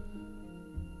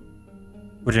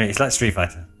 What do you mean? It's like Street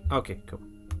Fighter. Okay, cool.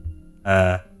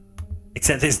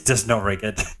 Except it's just not very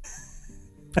good.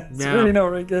 It's No. really not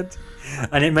very good.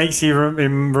 And it makes you it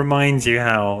reminds you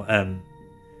how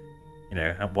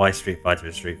why Street Fighter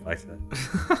is Street Fighter.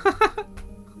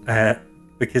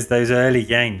 Because those early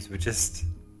games were just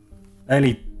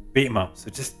early beat 'em ups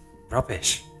were just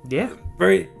rubbish. Yeah.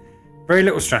 Very very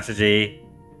little strategy,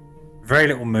 very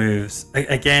little moves.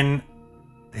 Again,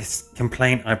 this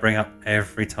complaint I bring up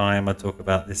every time I talk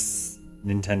about this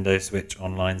Nintendo Switch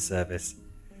online service.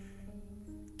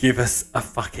 Give us a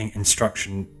fucking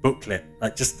instruction booklet.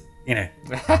 Like, just,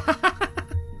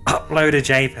 upload a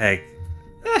JPEG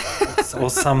or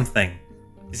something.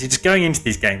 Because you're just going into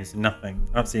these games with nothing,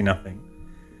 absolutely nothing.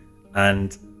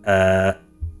 And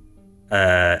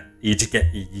you just get...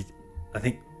 I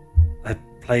think I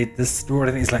played the story,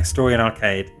 I think it's like Story and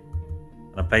Arcade.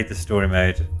 And I played the story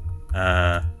mode.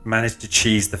 Managed to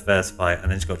cheese the first fight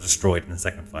and then just got destroyed in the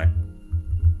second fight.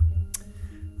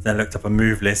 Then I looked up a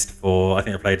move list for, I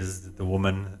think I played as the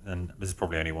woman, and this is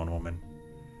probably only one woman.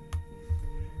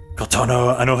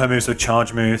 Kotono, and all her moves were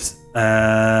charge moves.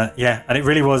 Yeah, and it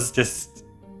really was just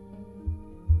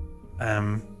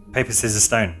paper, scissors,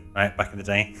 stone, right, back in the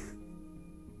day.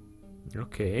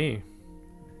 Okay.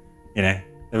 There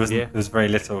was very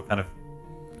little kind of...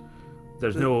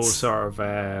 There's no sort of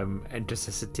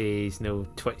interstitialities, no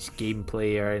Twitch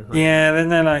gameplay or anything. Yeah, then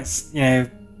they're like,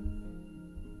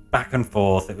 back and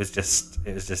forth. It was just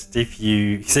if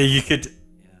you could,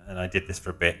 and I did this for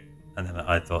a bit, and then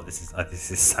I thought this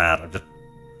is sad. I'm just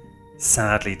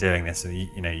sadly doing this, so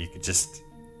you could just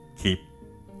keep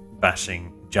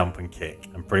bashing, jump and kick,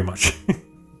 and pretty much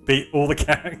beat all the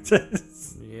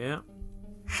characters. Yeah,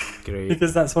 great.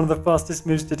 Because that's one of the fastest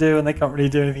moves to do, and they can't really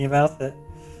do anything about it.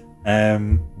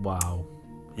 Wow.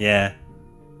 Yeah.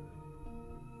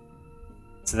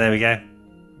 So there we go.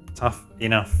 Tough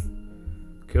enough.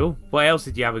 Cool. What else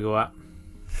did you have a go at?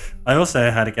 I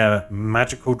also had a go at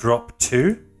Magical Drop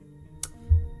 2.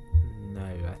 No,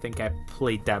 I think I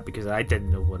played that because I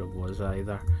didn't know what it was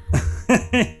either.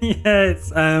 Yeah,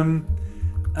 it's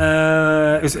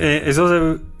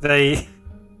also they've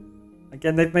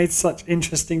made such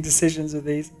interesting decisions with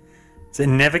these. So it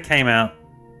never came out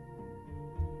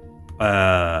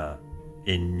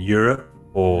in Europe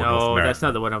or North America. No, that's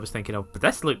not the one I was thinking of. But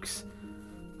this looks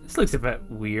a bit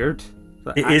weird.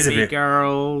 Like it is a bit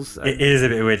girls. It is a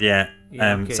bit weird, yeah.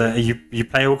 Okay. So you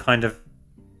play all kind of,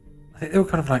 I think they're all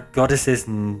kind of like goddesses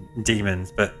and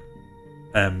demons, but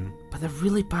they're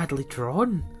really badly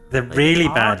drawn. They're Like, really the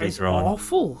art badly is drawn.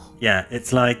 Awful. Yeah,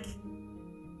 it's like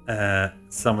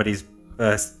somebody's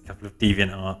first couple of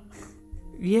DeviantArt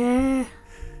Yeah.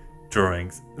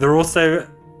 drawings. They're also,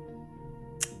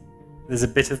 there's a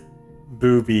bit of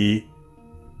booby.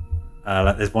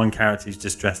 Like there's one character who's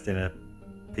just dressed in a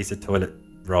piece of toilet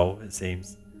roll, it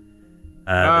seems.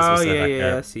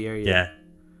 I see her. Yeah.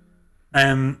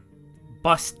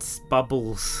 Busts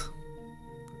bubbles.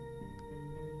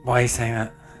 Why are you saying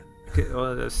that?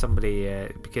 Well, there's somebody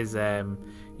because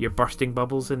you're bursting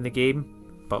bubbles in the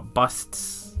game, but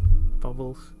busts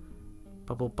bubbles,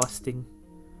 bubble busting.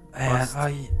 Bust.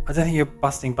 I don't think you're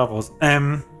busting bubbles. But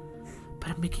I'm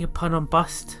making a pun on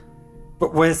bust.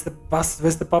 But where's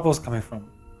the bubbles coming from?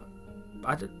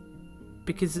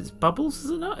 Because it's bubbles,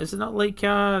 is it not? Is it not like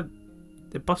the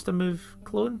Bust-A-Move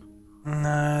clone?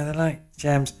 No, they're like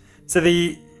gems. So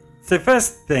the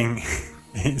first thing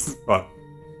is, well,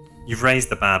 you've raised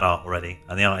the bad art already,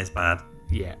 and the art is bad.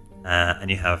 Yeah. And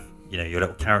you have, your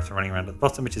little character running around at the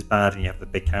bottom, which is bad, and you have the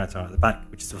big character at the back,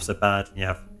 which is also bad, and you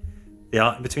have the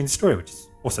art in between the story, which is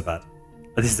also bad.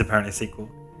 But this is apparently a sequel.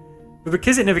 But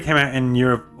because it never came out in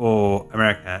Europe or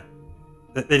America,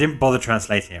 they didn't bother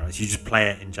translating it. You just play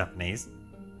it in Japanese.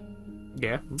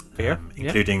 Yeah, fair.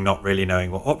 Including not really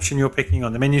knowing what option you're picking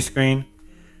on the menu screen.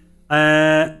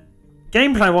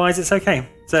 Gameplay-wise, it's okay.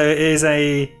 So it is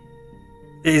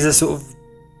a sort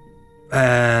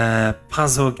of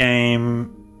puzzle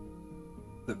game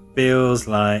that feels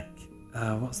like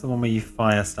what's the one where you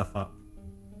fire stuff up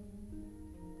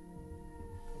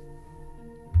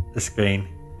the screen?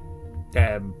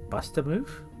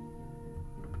 Bust-A-Move?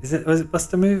 Was it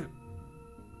Bust-A-Move?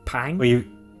 Pang? Where you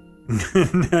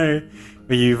no,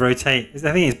 where you rotate. I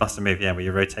think it's Bust-A-Move, yeah, where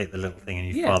you rotate the little thing and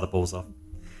you fire the balls off.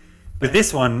 With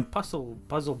this one, puzzle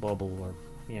bubble, or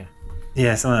yeah,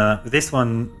 something like that. With this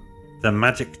one, the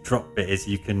magic drop bit is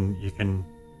you can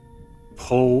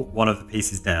pull one of the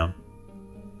pieces down.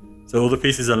 So all the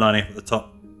pieces are lining up at the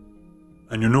top,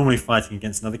 and you're normally fighting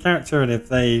against another character, and if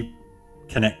they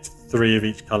connect 3 of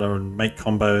each color and make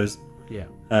combos,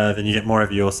 then you get more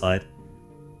over your side.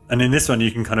 And in this one,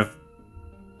 you can kind of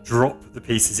drop the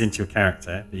pieces into your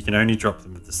character, but you can only drop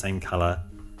them with the same color,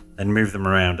 then move them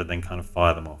around, and then kind of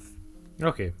fire them off.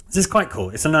 Okay. This is quite cool.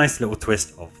 It's a nice little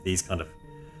twist of these kind of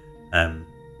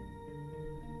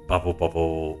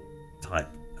bubble type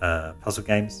puzzle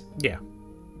games. Yeah,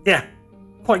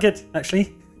 quite good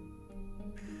actually.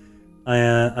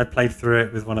 I played through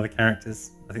it with one of the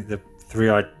characters. I think the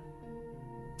 3-eyed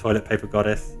toilet paper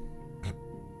goddess.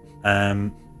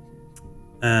 And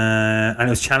it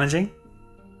was challenging.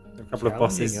 A couple of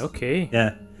bosses. Okay.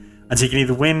 Yeah, and so you can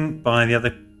either win by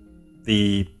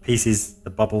the pieces,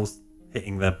 the bubbles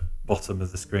hitting the bottom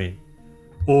of the screen,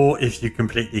 or if you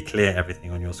completely clear everything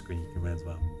on your screen, you can win as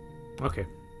well. Okay.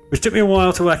 Which took me a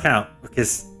while to work out,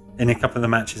 because in a couple of the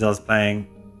matches I was playing,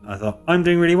 I thought, I'm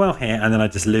doing really well here, and then I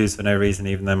just lose for no reason,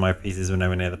 even though my pieces were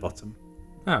nowhere near the bottom.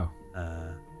 Oh.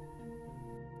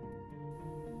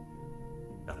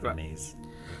 Right. Knees.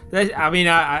 I mean,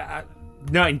 I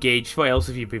not engaged. What else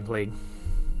have you been playing?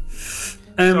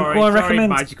 Well, I recommend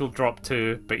Magical Drop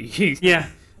 2, but yeah.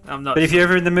 I'm not. But if you're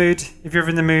ever in the mood,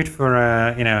 for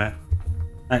I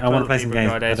want to play some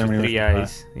games. I don't really 3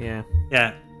 eyes. Yeah.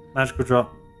 Yeah, Magical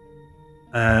Drop.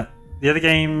 The other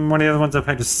game, one of the other ones I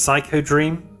played was Psycho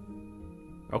Dream.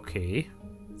 Okay.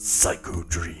 Psycho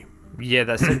Dream. Yeah,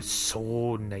 that sounds so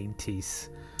 90s.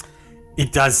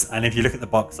 It does, and if you look at the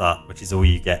box art, which is all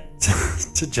you get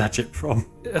to judge it from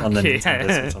on the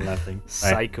Nintendo Switch Online thing, right?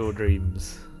 Psycho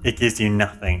Dreams. It gives you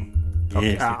nothing.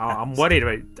 Okay, I'm worried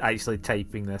about actually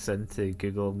typing this into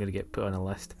Google. I'm going to get put on a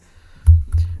list.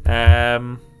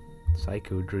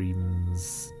 Psycho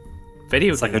Dreams.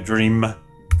 Video Psycho game. Dream.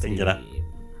 Singular.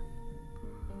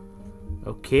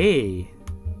 Okay.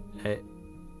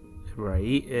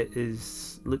 Right. It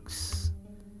looks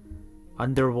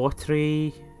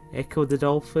underwatery. Echo the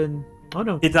Dolphin. Oh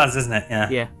no. It does, doesn't it? Yeah.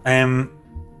 Yeah.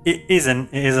 It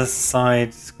isn't. It is a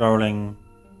side-scrolling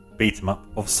beat 'em up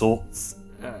of sorts.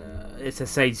 It's a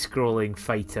side-scrolling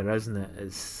fighter, isn't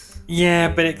it? Yeah,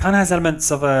 but it kind of has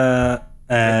elements of a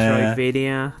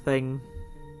Metroidvania thing.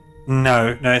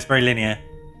 No, it's very linear,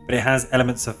 but it has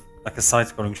elements of like a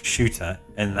side-scrolling shooter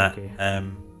in that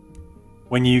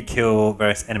when you kill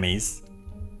various enemies,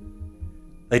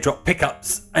 they drop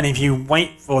pickups, and if you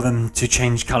wait for them to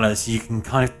change colours, you can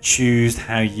kind of choose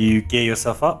how you gear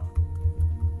yourself up.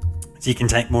 So you can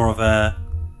take more of a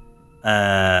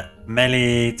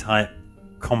melee type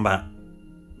combat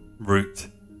route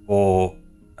or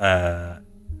a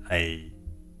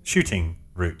shooting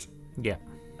route. Yeah.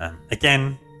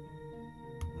 Again,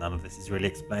 none of this is really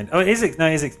explained. Oh, it is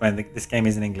explained. This game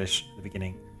is in English at the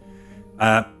beginning.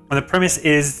 And the premise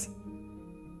is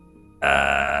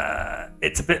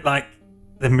it's a bit like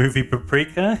the movie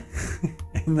Paprika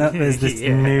in that there's this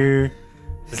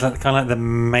it's like kind of like the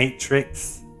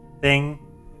Matrix thing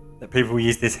that people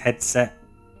use this headset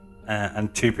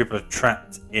and 2 people are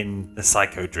trapped in the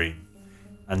Psycho Dream,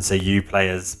 and so you play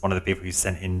as one of the people who's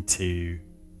sent in to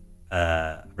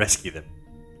rescue them.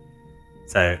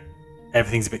 So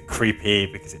everything's a bit creepy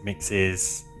because it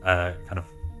mixes kind of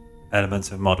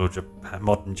elements of modern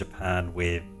Japan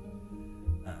with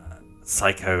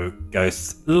psycho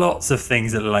ghosts. Lots of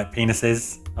things that look like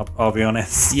penises, I'll be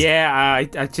honest. Yeah,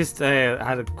 I just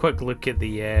had a quick look at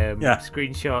the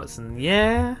screenshots, and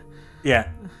yeah,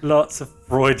 lots of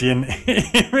Freudian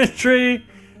imagery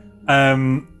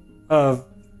of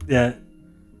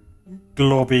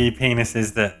globby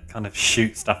penises that kind of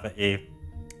shoot stuff at you.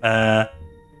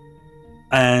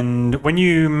 And when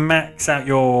you max out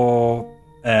your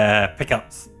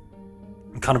pickups,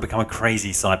 you kind of become a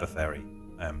crazy cyber fairy.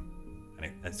 And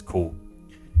it's cool.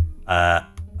 And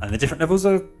the different levels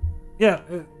are,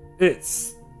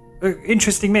 it's an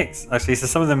interesting mix, actually. So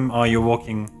some of them are you're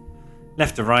walking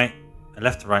left to right,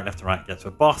 left to right, get to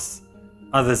a boss.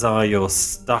 Others are you're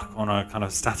stuck on a kind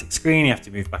of static screen, you have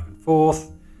to move back and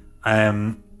forth.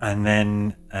 And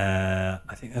then I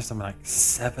think there's something like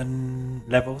 7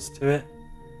 levels to it.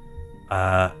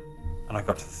 And I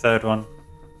got to the 3rd one.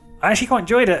 I actually quite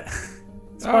enjoyed it.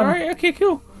 Alright, okay,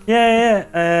 cool.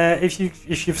 Yeah. If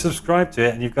you've subscribed to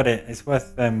it and you've got it, it's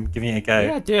worth giving it a go.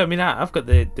 Yeah, I do. I mean, I've got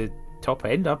the top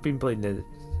end. I've been playing the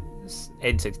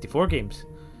N64 games.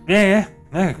 Yeah.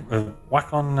 No,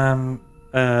 whack on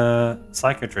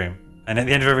Psycho Dream, and at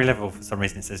the end of every level, for some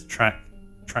reason, it says track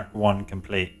 1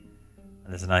 complete,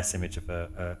 and there's a nice image of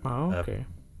a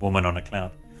woman on a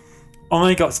cloud.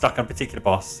 I got stuck on a particular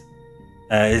boss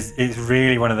It's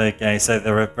really one of the games. So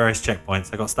there are various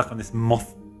checkpoints. I got stuck on this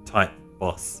moth type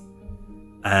boss,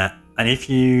 and if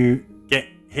you get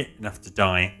hit enough to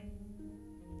die,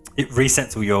 it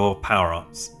resets all your power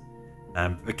ups.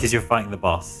 Because you're fighting the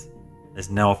boss, there's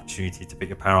no opportunity to pick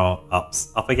your power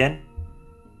ups up again.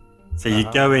 So you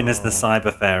go in as the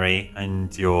cyber fairy, and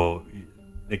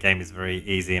the game is very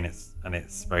easy and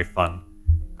it's very fun.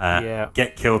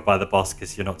 Get killed by the boss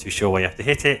because you're not too sure where you have to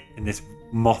hit it. In this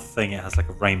moth thing, it has like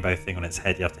a rainbow thing on its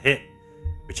head you have to hit,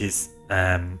 which is you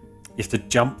have to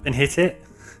jump and hit it.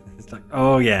 It's like,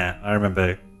 oh yeah, I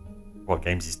remember what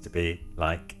games used to be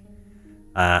like.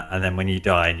 And then when you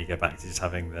die and you go back to just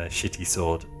having the shitty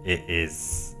sword, it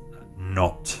is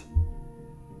not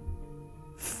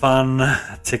fun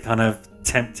to kind of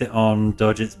tempt it on,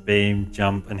 dodge its beam,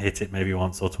 jump and hit it maybe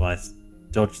once or twice,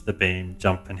 dodge the beam,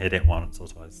 jump and hit it once or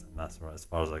twice, and that's as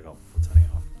far as I got before turning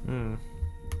it off.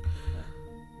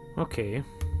 Okay.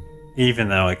 Even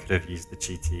though I could have used the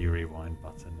cheaty rewind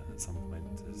button at some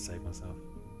point to save myself.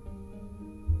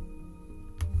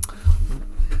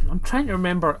 I'm trying to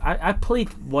remember. I played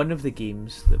one of the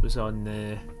games that was on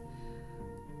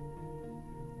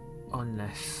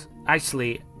this.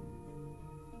 Actually,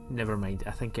 never mind.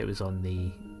 I think it was on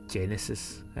the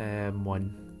Genesis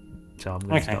one. So I'm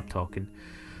going to stop talking.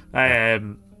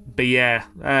 But yeah,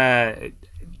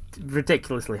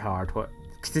 ridiculously hard.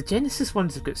 Because the Genesis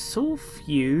ones have got so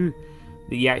few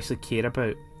that you actually care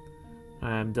about.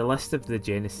 The list of the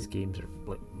Genesis games are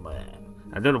like, bleh.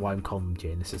 I don't know why I'm calling them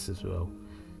Genesis as well.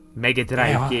 Mega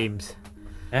Drive games.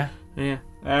 Yeah. Yeah.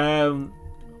 And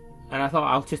I thought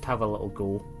I'll just have a little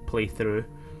go play through.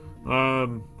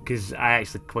 Because I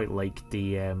actually quite like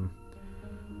the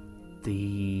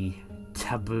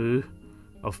taboo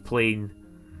of playing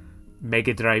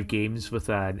Mega Drive games with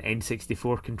an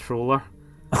N64 controller.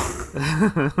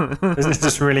 Isn't it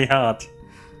just really hard?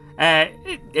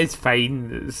 It's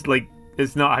fine.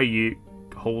 It's not how you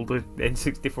hold an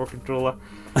N64 controller.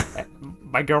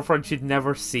 My girlfriend she'd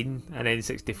never seen an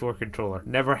N64 controller,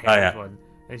 never heard of one,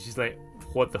 and she's like,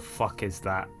 "What the fuck is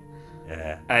that?"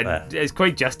 Yeah, and it's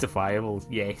quite justifiable.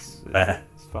 Yes,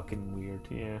 it's fucking weird.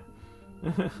 Yeah.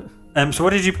 So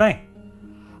what did you play?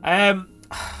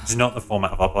 It's not the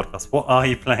format of our podcast. What are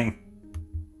you playing?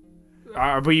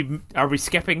 Are we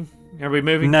skipping? Are we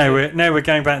moving? No, we're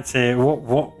going back to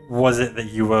what was it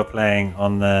that you were playing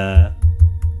on the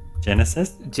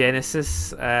Genesis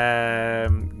games.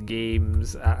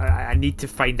 I need to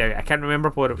find out. I can't remember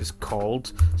what it was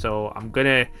called, so I'm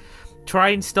gonna try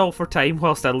and stall for time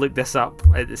whilst I look this up.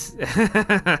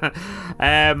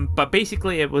 But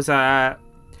basically, it was a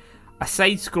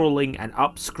side-scrolling and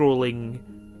up-scrolling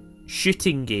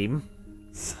shooting game.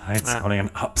 Side-scrolling and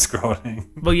up-scrolling.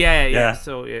 Well, yeah.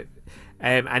 So,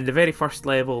 and the very first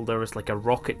level, there was like a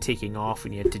rocket taking off,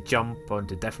 and you had to jump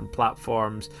onto different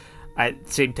platforms at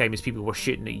the same time as people were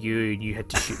shooting at you, and you had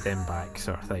to shoot them back,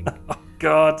 sort of thing. Oh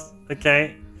God!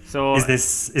 Okay. So is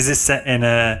this set in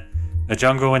a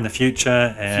jungle in the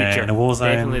future? In a war zone?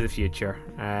 Definitely the future.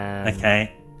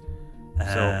 Okay.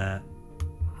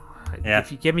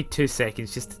 If you give me 2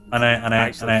 seconds, just I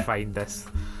know. Find this.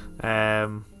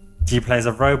 Do you play as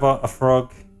a robot, a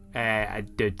frog? A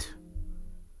dude.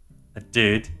 A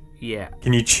dude? Yeah.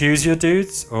 Can you choose your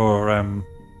dudes, or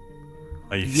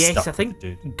are you stuck I think with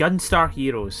the dude? Gunstar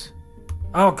Heroes.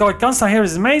 Oh God, Gunstar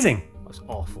Heroes is amazing. That's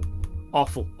awful.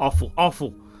 Awful.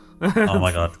 Oh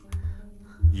my God.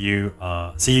 You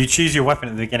are. So you choose your weapon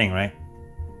at the beginning, right?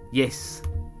 Yes.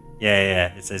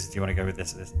 Yeah. It says, do you want to go with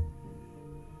this or this?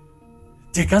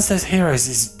 Dude, Gunstar Heroes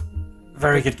is a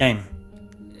very good game.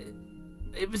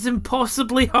 It was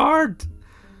impossibly hard.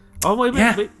 Oh wait,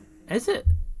 is it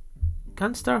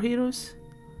Gunstar Heroes?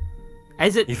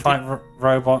 Is it? You fight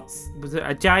robots. Was it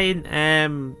a giant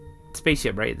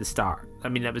spaceship right at the start? I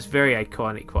mean, that was very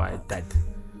iconic what it did.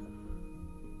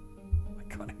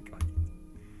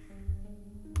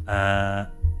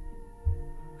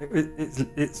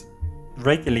 It's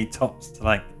regularly tops to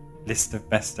like list of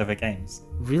best ever games.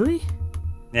 Really?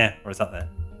 Yeah, or is that there?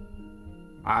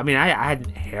 I mean, I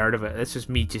hadn't heard of it. This was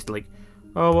me just like,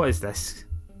 oh, what is this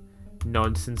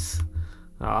nonsense?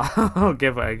 Oh, I'll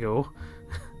give it a go.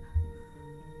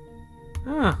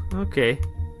 Okay.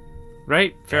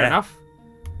 Right, fair enough.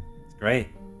 It's great.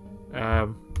 I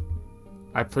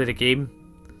played a game,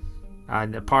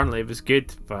 and apparently it was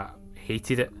good, but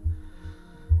hated it.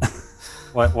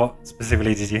 What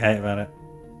specifically did you hate about it?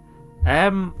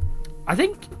 I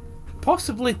think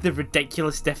possibly the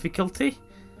ridiculous difficulty.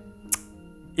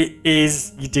 It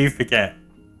is. You do forget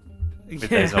with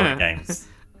those old games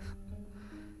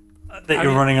that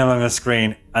you're running along a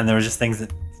screen, and there are just things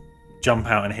that jump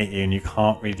out and hit you, and you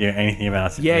can't really do anything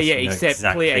about it. Yeah, unless yeah. you know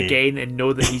Except play it again and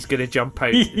know that he's going to jump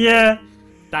out. Yeah.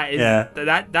 That is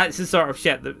Yeah. that's the sort of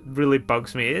shit that really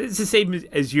bugs me. It's the same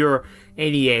as your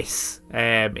NES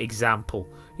example.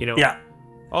 You know. Yeah.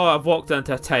 Oh, I've walked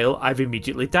onto a tile. I've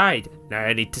immediately died. Now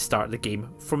I need to start the game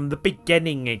from the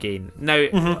beginning again. Now,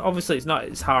 obviously, it's not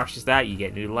as harsh as that. You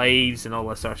get new lives and all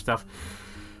that sort of stuff.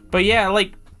 But yeah,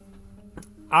 like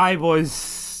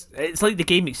it's like the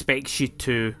game expects you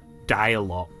to die a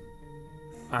lot.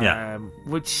 Yeah.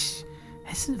 Which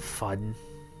isn't fun.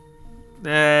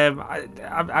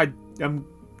 I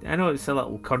know it's a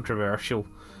little controversial,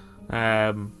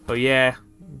 but yeah,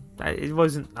 it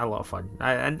wasn't a lot of fun,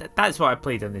 and that's what I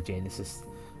played on the Genesis,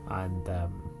 and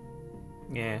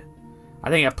yeah, I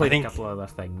think I played a couple of other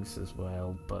things as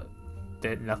well, but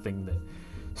nothing that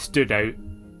stood out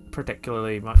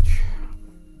particularly much.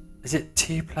 Is it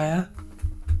 2-player?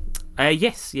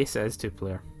 Yes, it is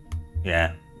 2-player.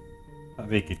 Yeah, that'd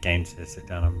be a good game to sit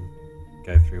down and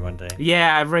go through one day.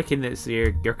 Yeah, I reckon it's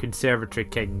your Conservatory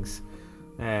Kings.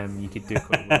 You could do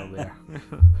quite well there.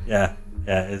 Yeah,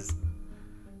 it is.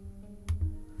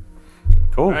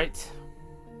 Cool. Right.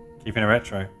 Keeping it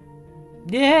retro.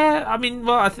 Yeah, I mean,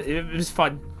 well, it was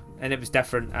fun and it was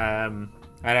different. And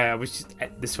I was just,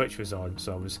 the Switch was on,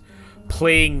 so I was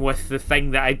playing with the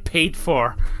thing that I paid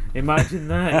for. Imagine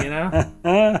that, you know.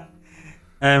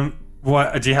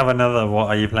 What do you have another? What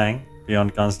are you playing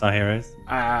beyond Gunstar Heroes?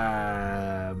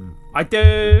 I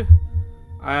do.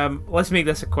 Let's make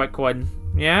this a quick one.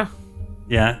 Yeah.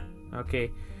 Yeah.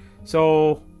 Okay.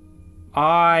 So,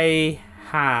 I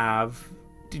have.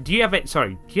 Do you have it?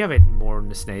 Sorry. Do you have it more on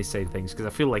the SNES side of things? Because I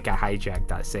feel like I hijacked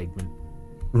that segment.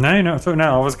 No, not at all.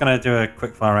 No, I was going to do a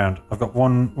quick fire round. I've got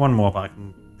one more, but I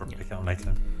can probably pick it up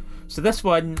later. So this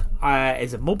one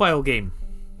is a mobile game.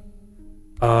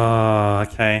 Oh,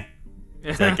 okay.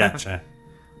 Is that a gacha?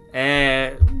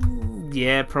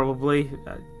 Yeah, probably.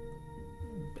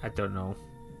 I don't know.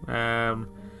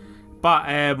 But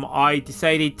I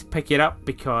decided to pick it up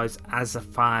because, as a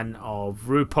fan of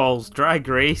RuPaul's Drag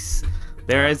Race,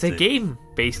 there is a game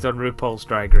based on RuPaul's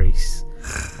Drag Race.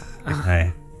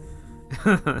 Okay.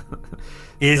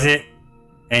 Is it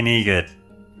any good?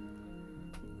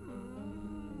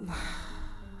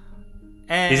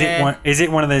 Is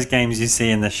it one of those games you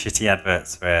see in the shitty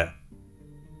adverts where?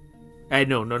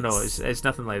 No. It's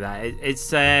nothing like that.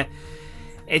 It's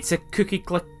a cookie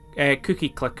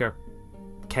clicker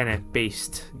kind of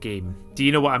based game. Do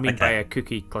you know what I mean by a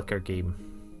cookie clicker game?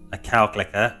 A cow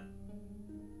clicker.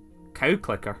 Cow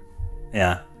clicker?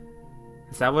 Yeah.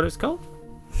 Is that what it's called?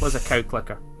 What's a cow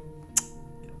clicker?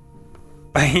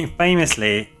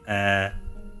 Famously, there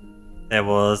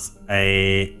was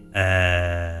a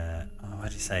what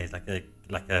do you say? It's like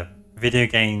a video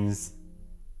games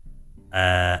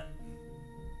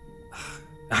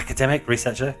academic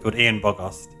researcher called Ian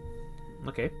Bogost.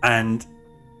 Okay. And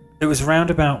it was around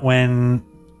about when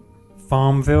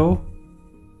Farmville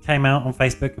came out on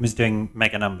Facebook and was doing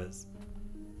mega numbers.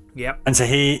 Yep. And so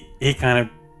he kind of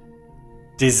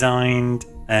designed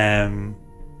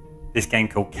this game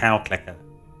called Cow Clicker,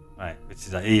 right? Which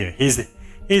is like,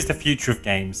 here's the future of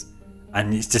games,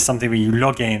 and it's just something where you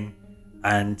log in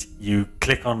and you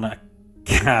click on a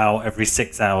cow every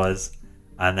 6 hours,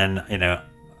 and then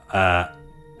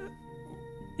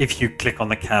if you click on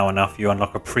the cow enough, you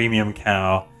unlock a premium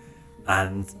cow,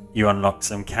 and you unlock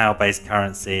some cow-based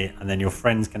currency, and then your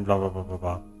friends can blah blah blah blah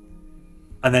blah.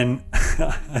 And then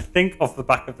I think off the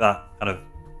back of that kind of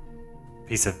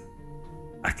piece of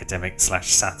academic /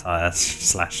 satire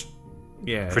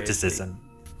 / criticism,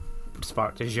 it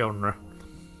sparked a genre.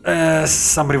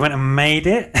 Somebody went and made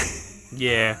it.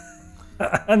 Yeah.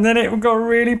 And then it got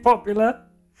really popular.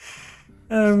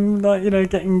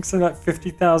 Getting something like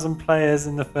 50,000 players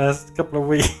in the first couple of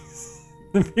weeks.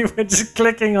 And people were just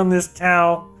clicking on this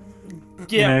cow.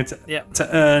 Yeah.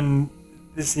 To earn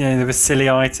this, there were silly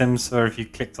items, or if you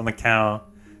clicked on the cow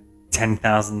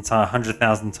 10,000 times,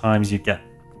 100,000 times, you get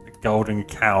a golden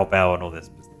cowbell and all this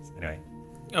business. Anyway.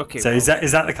 Okay. So is that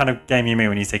the kind of game you mean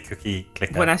when you say cookie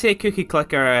clicker? When I say cookie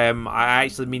clicker, I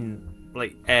actually mean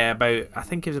like I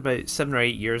think it was about 7 or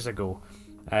 8 years ago.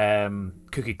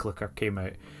 Cookie Clicker came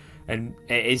out, and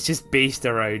it's just based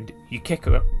around you click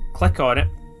on it,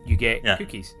 you get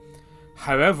cookies.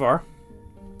 However,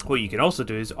 what you can also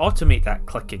do is automate that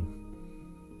clicking,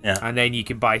 and then you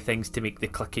can buy things to make the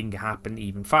clicking happen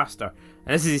even faster.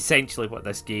 And this is essentially what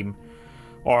this game,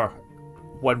 or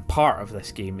one part of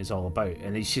this game, is all about.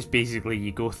 And it's just basically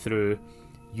you go through,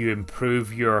 you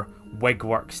improve your wig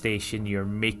workstation, your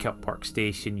makeup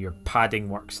workstation, your padding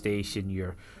workstation,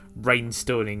 your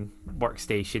rhinestoning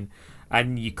workstation,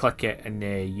 and you click it, and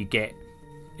you get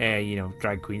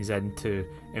drag queens in to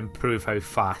improve how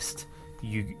fast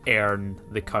you earn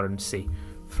the currency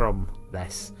from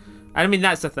this. And I mean,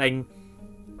 that's the thing.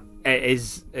 It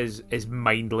is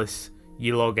mindless.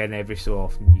 You log in every so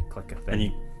often, you click a thing,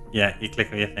 and you click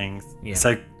all your things. Yeah.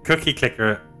 So Cookie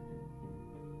Clicker,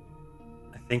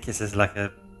 I think it's as like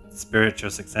a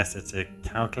spiritual successor to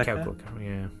Cow Clicker. Cow Clicker,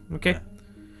 yeah. Okay.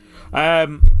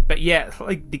 But yeah,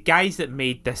 like the guys that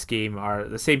made this game are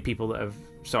the same people that have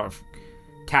sort of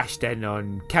cashed in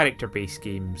on character-based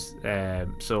games,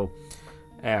 or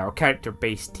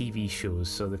character-based TV shows.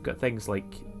 So they've got things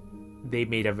like they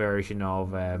made a version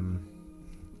of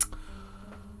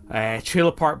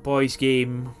Trailer Park Boys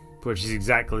game, which is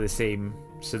exactly the same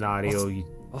scenario.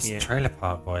 What's Trailer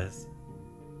Park Boys?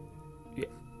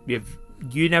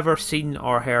 You never seen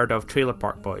or heard of Trailer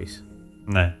Park Boys?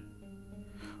 No.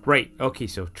 Right, okay,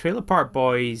 so Trailer Park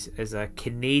Boys is a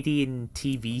Canadian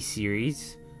TV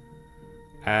series.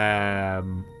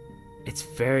 It's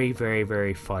very, very,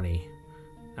 very funny.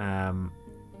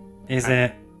 Is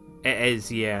it? It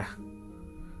is, yeah.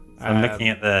 So I'm looking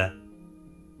at the...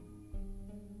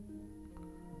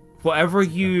 Whatever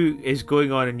is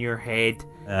going on in your head,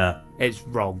 Yeah. it's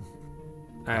wrong.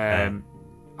 Okay.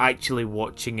 Actually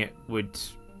watching it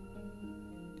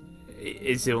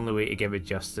is the only way to give it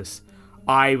justice.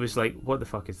 I was like, what the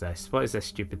fuck is this? What is this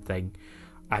stupid thing?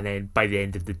 And then by the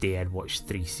end of the day, I'd watched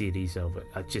 3 series of it.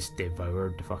 I just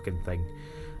devoured the fucking thing.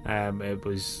 It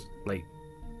was like,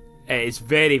 it's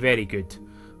very, very good.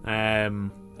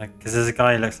 Because there's a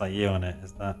guy who looks like you on it.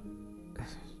 Is that?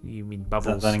 You mean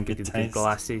Bubbles that in with good the taste?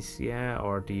 glasses, yeah?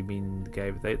 Or do you mean the guy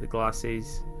without the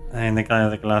glasses? And the guy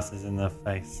with the glasses in the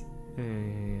face.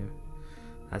 Yeah.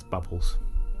 That's Bubbles.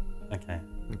 Okay.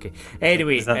 Okay.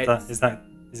 Anyway, is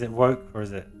it woke or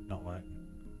is it not woke?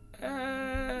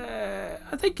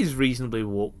 I think it's reasonably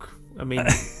woke. I mean,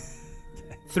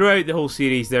 throughout the whole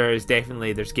series, there's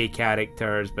gay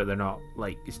characters, but they're not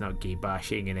like, it's not gay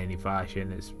bashing in any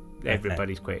fashion. It's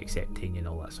everybody's quite accepting and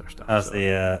all that sort of stuff. How's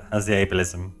the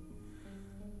ableism?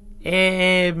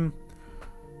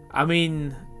 I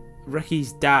mean,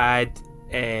 Ricky's dad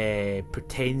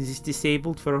pretends he's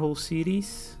disabled for a whole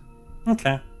series.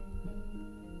 Okay.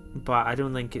 But I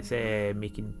don't think it's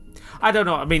making... I don't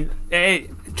know. I mean,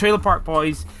 Trailer Park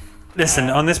Boys... Listen,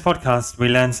 on this podcast, we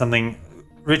learned something.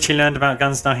 Richie learned about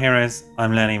Gunstar Heroes.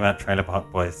 I'm learning about Trailer Park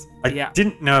Boys. I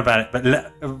didn't know about it, but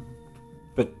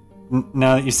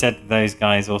now that you said those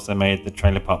guys also made the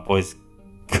Trailer Park Boys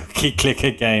Cookie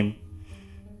Clicker game,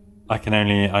 I can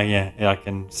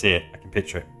see it. I can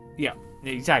picture it. Yeah,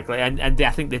 exactly. And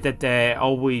I think they did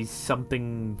Always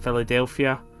Something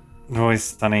Philadelphia. Always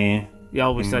Sunny. Yeah,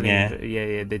 Always Sunny. Yeah.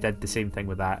 Yeah, they did the same thing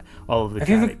with that. All of the Have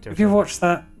characters. you watched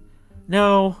that?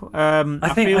 No. I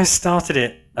think I started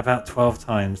it about 12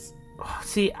 times.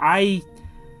 See, I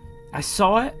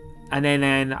saw it, and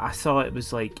then I saw it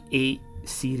was like 8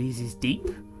 series deep,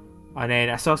 and then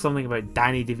I saw something about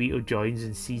Danny DeVito joins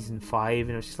in season 5,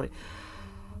 and I was just like,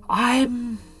 I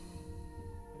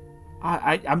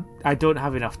don't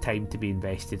have enough time to be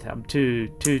invested. I'm too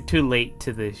late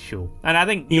to the show, and I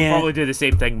think you'll probably do the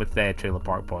same thing with the Trailer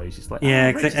Park Boys. Just like,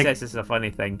 Rich says this is a funny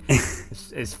thing.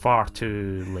 it's far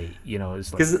too late,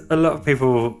 It's like, because a lot of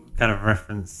people kind of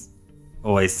reference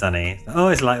Always Sunny. I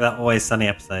always like that Always Sunny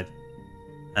episode,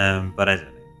 but I don't know.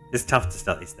 It's tough to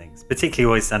start these things, particularly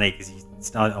Always Sunny, because you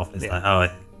start off and it's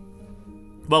like,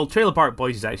 Well, Trailer Park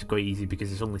Boys is actually quite easy because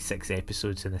there's only 6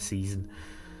 episodes in a season.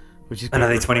 Which is and are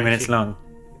they 20 minutes long?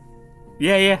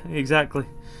 Yeah, exactly.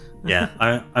 Yeah,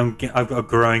 I've got a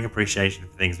growing appreciation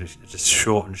for things which are just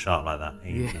short and sharp like that.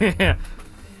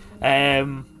 Yeah.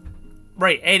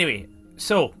 Right. Anyway,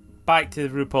 so back to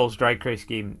the RuPaul's Drag Race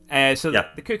game.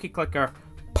 The Cookie Clicker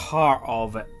part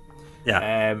of it,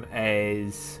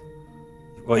 is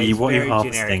what are you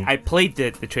harvesting? Generic. I played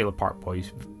the Trailer Park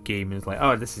Boys game and it's like,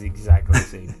 oh, this is exactly the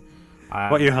same.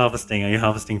 What are you harvesting? Are you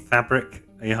harvesting fabric?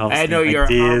 Are you harvesting no, you're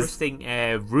ideas? harvesting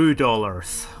Rue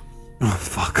dollars. Oh,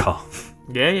 fuck off.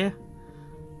 Yeah.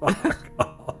 Fuck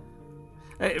off.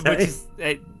 Which is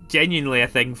genuinely a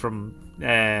thing from,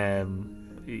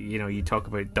 you talk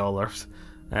about dollars.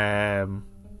 In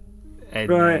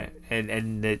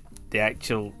the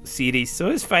actual series. So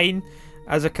it's fine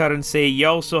as a currency. You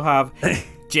also have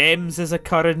gems as a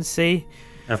currency.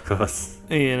 Of course.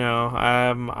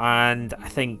 And I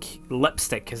think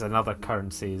lipstick is another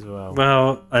currency as well.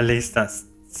 Well, at least that's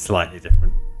slightly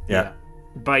different. Yeah.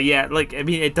 But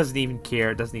it doesn't even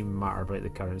care. It doesn't even matter about the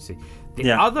currency.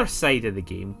 The other side of the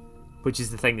game, which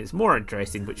is the thing that's more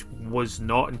interesting, which was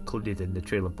not included in the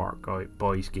Trailer Park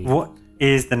Boys game. What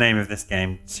is the name of this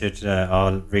game? Should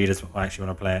our readers actually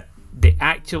want to play it? The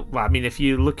actual, well, I mean, if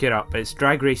you look it up, it's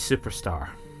Drag Race Superstar.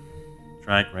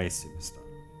 Drag Race Superstar.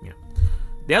 Yeah.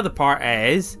 The other part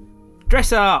is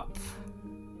Dress Up,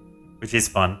 which is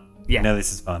fun. Yeah. You know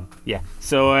this is fun. Yeah.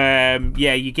 So,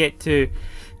 you get to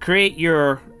create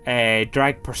your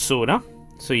drag persona.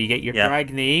 So you get your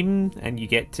drag name, and you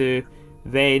get to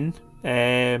then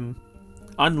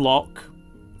unlock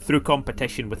through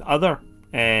competition with other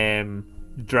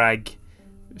drag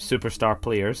superstar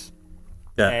players.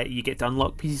 Yeah. You get to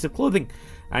unlock pieces of clothing,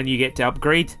 and you get to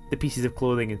upgrade the pieces of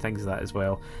clothing and things like that as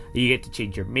well. You get to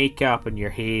change your makeup and your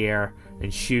hair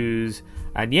and shoes,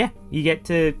 and you get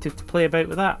to play about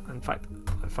with that. In fact,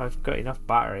 if I've got enough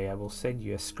battery, I will send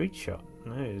you a screenshot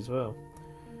now as well.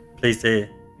 Please do,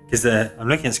 because I'm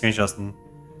looking at screenshots and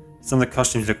some of the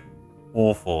costumes look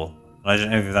awful. I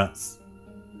don't know if that's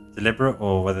deliberate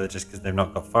or whether just because they've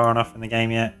not got far enough in the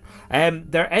game yet.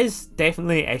 There is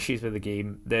definitely issues with the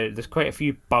game. There's quite a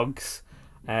few bugs.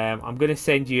 I'm going to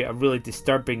send you a really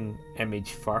disturbing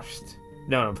image first.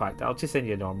 No, in fact, I'll just send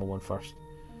you a normal one first.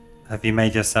 Have you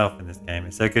made yourself in this game?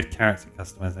 It's so good character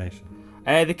customization.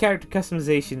 The character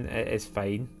customization is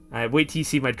fine. Wait till you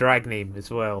see my drag name as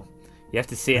well. You have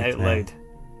to say it out loud.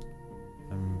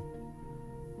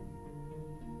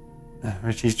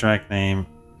 Richie's drag name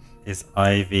is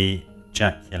Ivy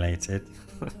Ejaculated.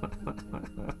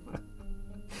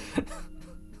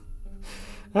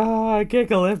 I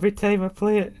giggle every time I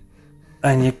play it.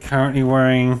 And you're currently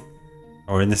wearing,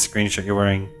 or in the screenshot you're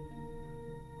wearing,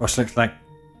 what looks like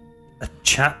a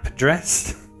chap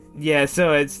dress. Yeah,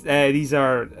 so it's these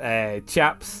are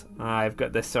chaps. I've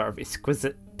got this sort of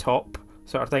exquisite top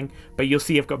sort of thing, but you'll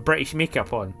see I've got British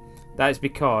makeup on. That's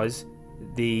because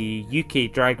the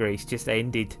UK Drag Race just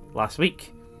ended last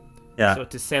week. Yeah. So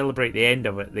to celebrate the end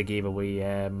of it, they gave away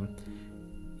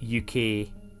UK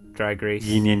Drag Race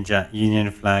Union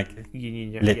flag,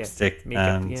 lipstick,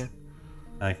 makeup, and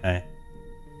okay.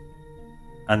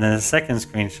 And then the second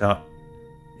screenshot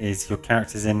is your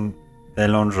characters in their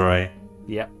lingerie.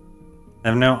 Yep. They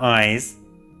have no eyes.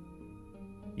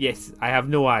 Yes, I have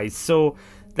no eyes. So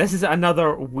this is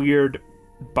another weird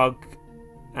bug.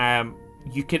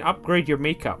 You can upgrade your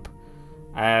makeup,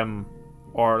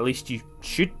 or at least you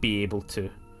should be able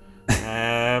to.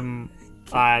 And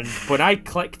when I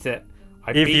clicked it,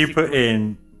 if you put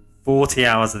in 40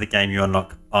 hours of the game, you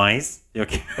unlock eyes. Your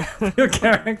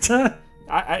character.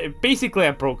 I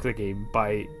broke the game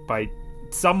by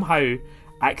somehow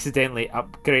accidentally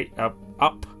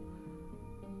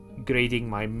upgrading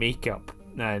my makeup.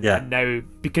 And now,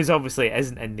 because obviously it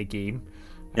isn't in the game.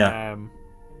 Yeah.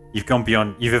 You've gone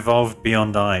beyond. You've evolved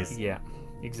beyond eyes. Yeah,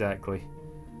 exactly.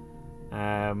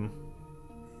 And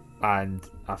I've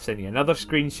sent you another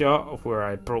screenshot of where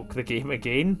I broke the game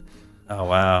again. Oh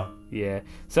wow. Yeah.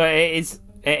 So it is.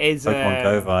 Pokemon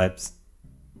Go vibes.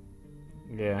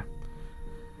 Yeah.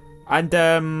 And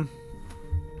I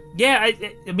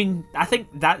mean, I think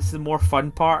that's the more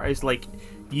fun part. Is like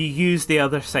you use the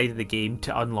other side of the game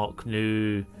to unlock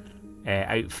new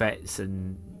outfits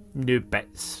and new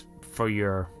bits for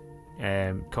your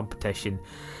competition,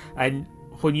 and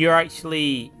when you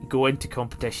actually go into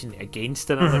competition against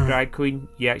another drag queen,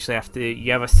 you actually have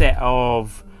a set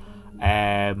of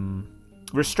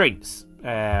restraints,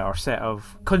 or set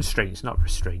of constraints, not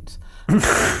restraints.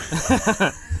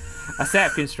 A set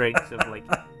of constraints of like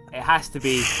it has to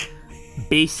be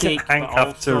basic, but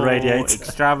also to radiate,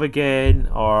 extravagant,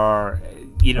 or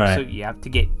right. So you have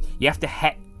to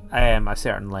hit a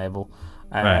certain level,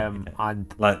 and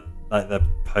like the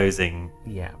posing.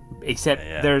 Yeah, except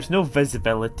there's no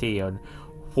visibility on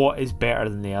what is better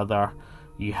than the other.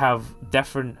 You have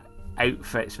different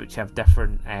outfits which have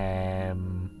different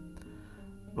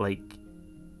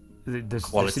there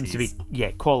seems to be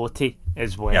quality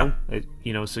as well.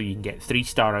 So you can get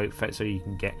 3-star outfits or you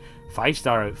can get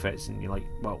 5-star outfits, and you're like,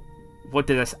 well, what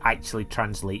does this actually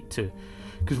translate to?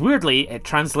 Because weirdly it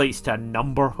translates to a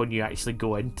number when you actually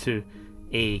go into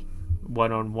a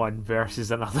one-on-one versus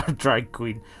another drag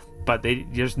queen, but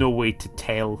there's no way to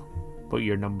tell what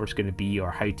your number's going to be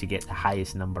or how to get the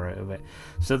highest number out of it.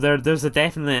 So there's a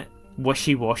definite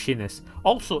wishy-washiness.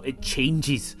 Also, it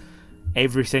changes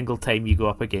every single time you go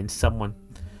up against someone.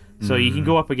 So you can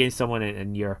go up against someone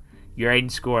and your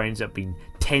end score ends up being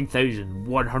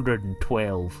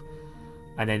 10,112,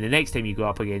 and then the next time you go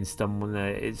up against someone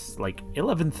it's like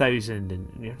 11,000, and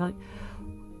you're like,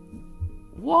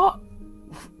 what?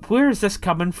 Where is this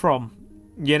coming from?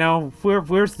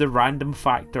 Where's the random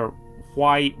factor?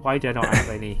 Why do I not have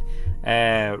any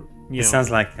It sounds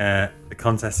like the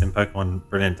contest in Pokemon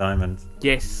Brilliant Diamond.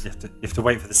 Yes. You have to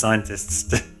wait for the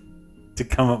scientists to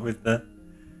come up with the.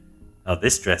 Oh,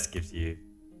 this dress gives you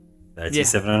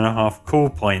 37.5 cool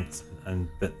points,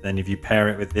 but then if you pair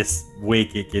it with this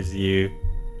wig, it gives you.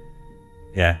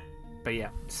 Yeah. But yeah,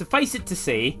 suffice it to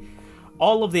say,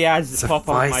 all of the ads that pop up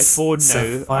on my phone now.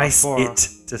 Suffice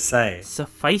it to say.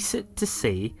 Suffice it to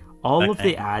say, all of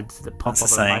the ads that pop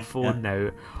up on my phone now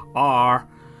are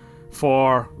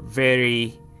for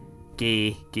very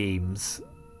gay games.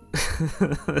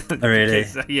 Oh, really?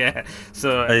 Yeah.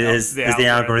 So is the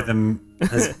algorithm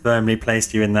has firmly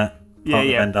placed you in that part of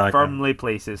the Venn diagram? Firmly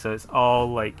places. So it's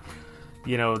all like,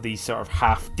 these sort of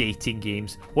half dating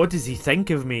games. What does he think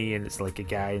of me? And it's like a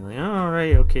guy, and like, oh,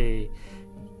 right, okay,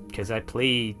 because I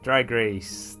play Drag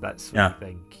Race. That's what I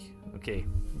think. Okay,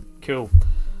 cool.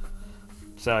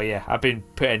 So yeah, I've been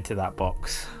put into that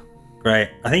box. Great.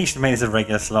 I think you should make this a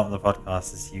regular slot on the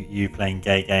podcast. Is you playing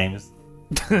gay games?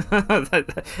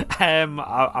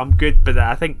 I'm good, but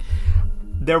I think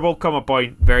there will come a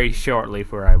point very shortly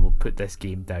where I will put this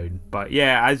game down. But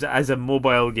yeah, as a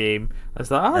mobile game, I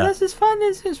was like, this is fun.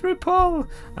 It's RuPaul,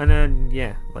 and then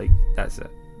that's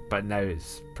it. But now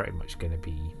it's pretty much going to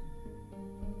be.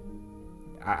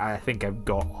 I think I've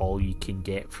got all you can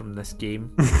get from this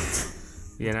game.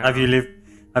 Have you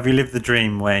lived the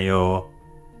dream where you're,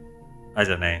 I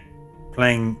don't know,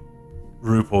 playing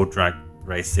RuPaul Drag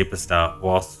Race Superstar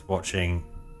whilst watching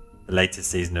the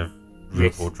latest season of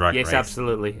RuPaul Drag Race? Yes,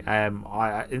 absolutely.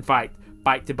 In fact,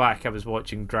 back to back, I was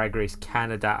watching Drag Race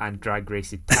Canada and Drag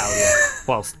Race Italia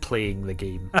whilst playing the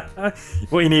game.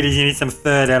 What you need some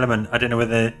third element. I don't know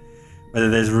whether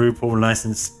there's RuPaul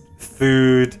licensed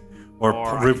food or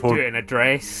RuPaul. Do it in a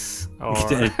dress. Or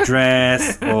do it in a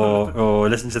dress, or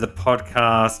listen to the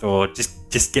podcast, or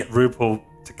just get RuPaul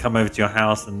to come over to your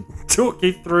house and talk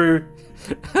you through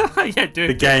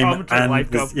the game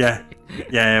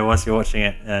and whilst you're watching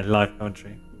it, live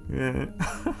commentary. Yeah.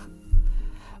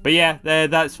 But yeah,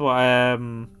 that's what I've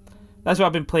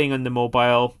been playing on the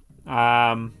mobile.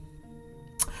 But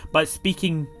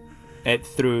speaking it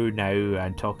through now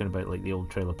and talking about like the old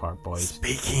Trailer Park Boys.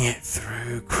 Speaking it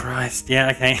through, Christ. Yeah,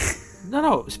 okay.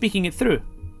 No, speaking it through.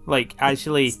 Like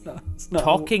actually it's not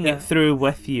talking it through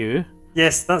with you.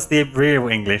 Yes, that's the real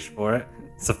English for it.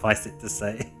 Suffice it to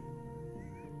say.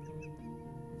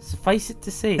 Suffice it to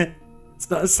say.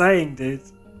 It's not a saying, dude.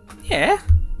 Yeah.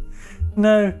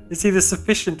 No, it's either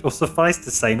sufficient or suffice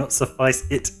to say, not suffice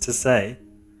it to say.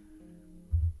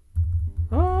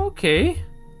 Oh, okay.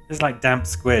 It's like damp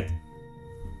squid.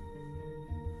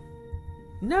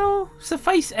 No,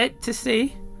 suffice it to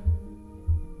say.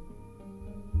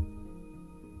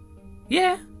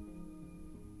 Yeah.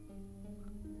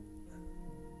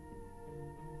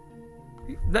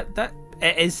 That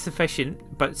it is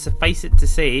sufficient, but suffice it to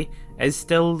say is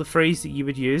still the phrase that you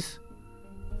would use.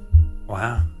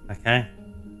 Wow. Okay.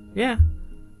 Yeah.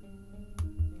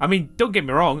 I mean, don't get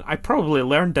me wrong. I probably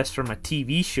learned this from a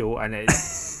TV show, and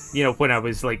it's when I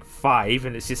was like 5,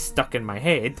 and it's just stuck in my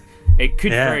head. It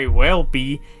could very well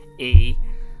be a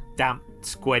damp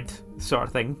squid sort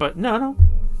of thing, but no.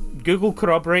 Google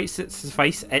corroborates it.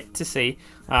 Suffice it to say,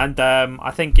 and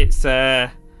I think it's.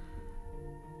 I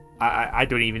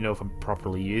don't even know if I'm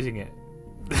properly using it.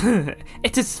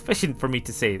 It is sufficient for me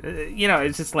to say.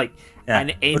 It's just like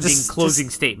an ending, closing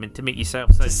statement to make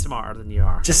yourself sound smarter than you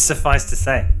are. Just suffice to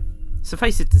say.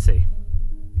 Suffice it to say.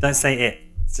 Don't say it.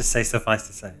 Just say suffice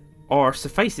to say. Or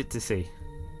suffice it to say.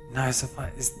 No,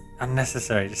 suffice is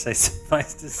unnecessary. Just say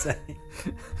suffice to say.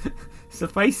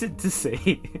 Suffice it to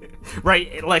say.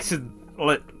 Right, listen.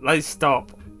 Let's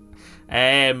stop.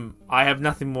 I have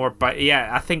nothing more, but yeah,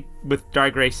 I think with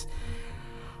Drag Race,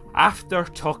 after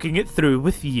talking it through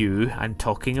with you and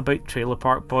talking about Trailer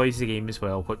Park Boys, the game as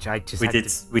well, which I just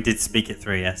we did speak it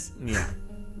through, yes. Yeah.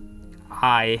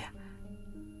 I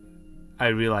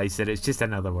realised that it's just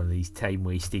another one of these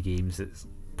time-wasty games that's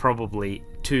probably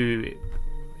too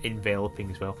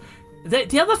enveloping as well.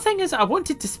 The other thing is I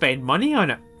wanted to spend money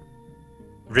on it.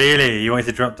 Really? You wanted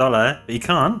to drop $1, but you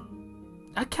can't?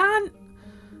 I can't.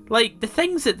 Like, the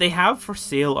things that they have for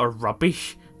sale are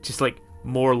rubbish. Just like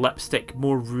more lipstick,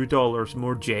 more Rue-Dollars,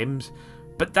 more gems.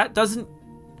 But that doesn't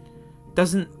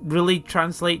really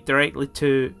translate directly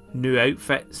to new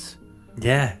outfits.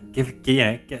 Yeah,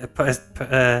 put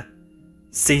a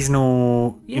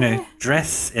seasonal,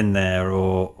 dress in there,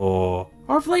 or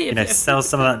if like sell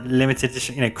some of that limited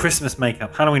edition, Christmas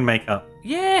makeup, Halloween makeup.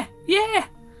 Yeah,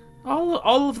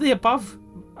 all of the above.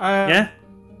 And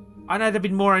I'd have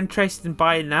been more interested in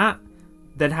buying that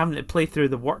than having to play through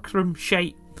the workroom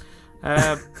shite.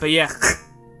 But yeah,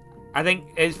 I think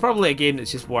it's probably a game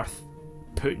that's just worth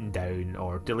putting down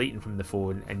or deleting from the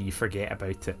phone, and you forget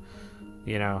about it.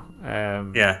 You know.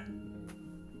 Yeah.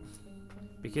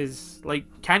 Because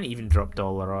can't even drop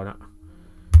dollar on it.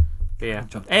 But yeah.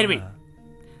 Anyway,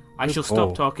 I shall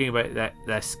stop talking about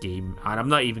this game, and I'm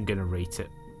not even going to rate it.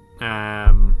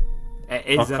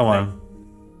 It is. Come on.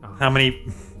 Oh. How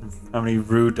many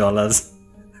rude dollars?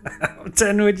 Out of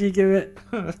 10 would you give it?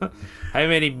 How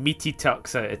many meaty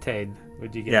tucks out of 10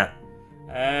 would you give? Yeah.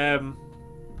 I'm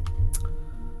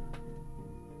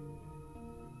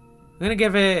gonna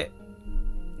give it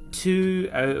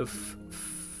 2 out of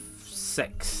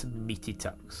 6 meaty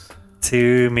tucks.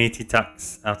 2 meaty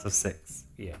tucks out of 6.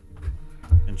 Yeah.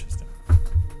 Interesting.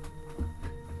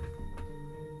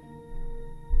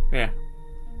 Yeah.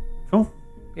 Cool.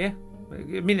 Yeah.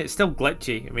 I mean, it's still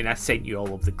glitchy. I mean, I sent you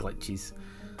all of the glitches.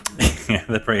 Yeah,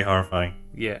 they're pretty horrifying.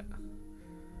 Yeah.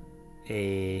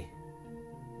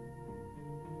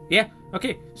 Yeah.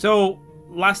 Okay. So,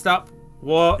 last up,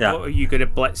 what are you going to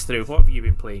blitz through? What have you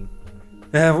been playing?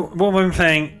 What have I been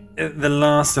playing? The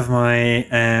last of my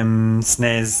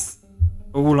SNES.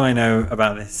 All I know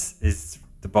about this is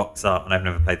the box art, and I've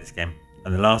never played this game.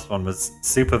 And the last one was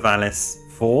Super Valis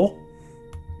 4.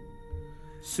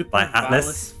 Super by Atlas.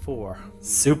 Valis 4.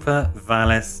 Super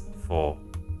Valis 4.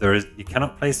 You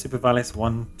cannot play Super Valis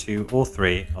 1, 2, or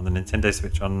 3 on the Nintendo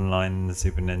Switch Online, the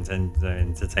Super Nintendo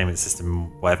Entertainment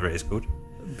System, whatever it is called.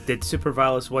 Did Super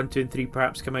Valis 1, 2, and 3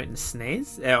 perhaps come out in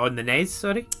SNES? On the NES,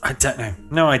 sorry? I don't know.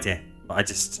 No idea. But I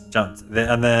just jumped.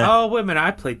 Oh, wait a minute. I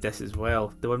played this as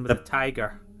well. The one with the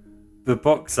tiger. The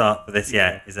box art for this,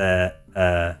 is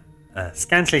a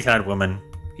scantily clad woman.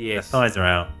 Yes. Her thighs are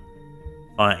out.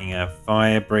 Fighting a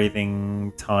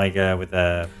fire-breathing tiger with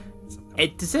a...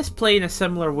 Does this play in a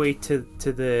similar way to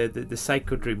the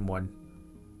Psycho Dream one?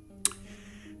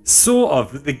 Sort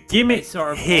of. The gimmick it's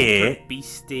sort of here...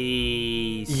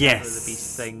 Beastie... Yes. The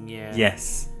Beast thing, yeah.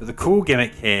 Yes. But the cool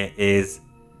gimmick here is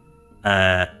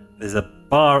there's a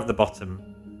bar at the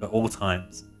bottom at all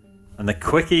times. And the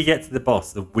quicker you get to the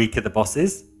boss, the weaker the boss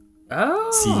is. Oh.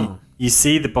 So you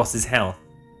see the boss's health.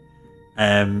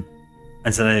 And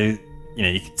so,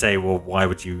 you could say, well, why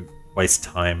would you waste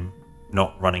time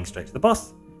not running straight to the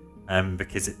boss?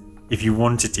 Because if you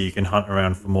wanted to, you can hunt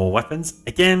around for more weapons.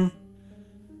 Again,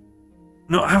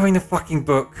 not having the fucking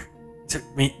book took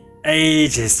me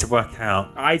ages to work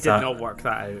out. I did not work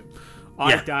that out.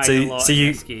 I died a lot in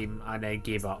this game and then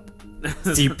gave up.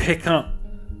 So you pick up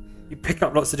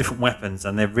lots of different weapons,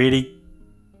 and they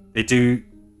do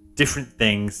different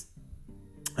things.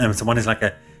 So one is like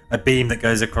a beam that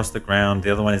goes across the ground.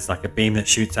 The other one is like a beam that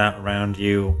shoots out around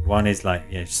you. One is like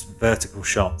just vertical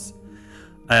shots.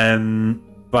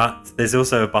 But there's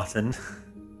also a button,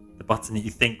 the button that you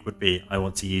think would be I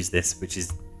want to use this, which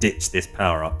is ditch this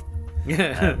power up.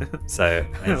 So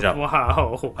I ended up.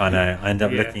 Wow. I know. I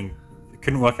ended up looking.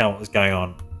 Couldn't work out what was going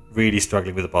on. Really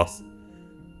struggling with the boss.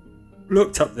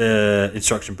 Looked up the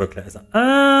instruction booklet. It's like,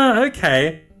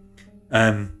 okay.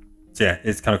 So yeah,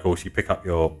 it's kind of cool. So you pick up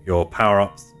your power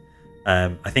ups.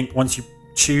 I think once you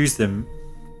choose them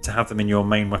to have them in your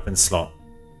main weapon slot,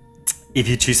 if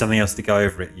you choose something else to go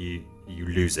over it, you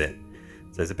lose it.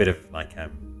 So there's a bit of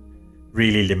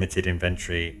really limited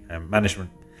inventory management.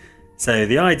 So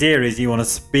the idea is you want to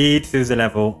speed through the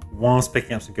level whilst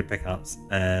picking up some good pickups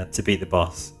to beat the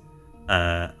boss.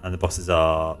 And the bosses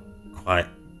are quite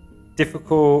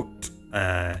difficult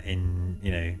in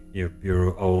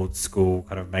your old school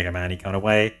kind of Mega Man-y kind of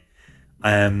way.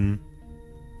 And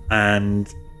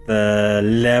the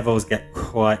levels get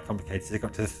quite complicated. So they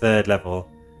got to the 3rd level,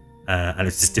 and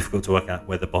it's just difficult to work out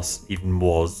where the boss even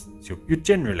was. So you're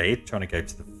generally trying to go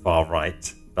to the far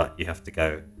right, but you have to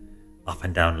go up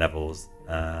and down levels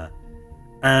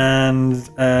and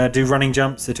do running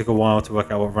jumps. It took a while to work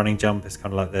out what running jump is.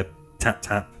 Kind of like the tap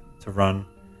to run,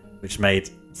 which made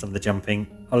some of the jumping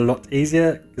a lot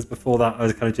easier, because before that I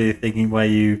was kind of doing the thinking where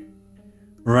you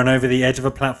run over the edge of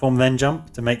a platform then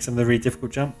jump to make some of the really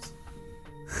difficult jumps.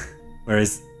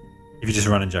 Whereas if you just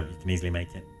run and jump, you can easily make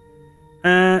it.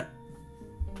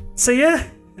 So yeah,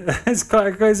 it's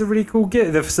a really cool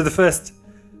game. So the first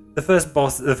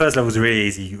level is really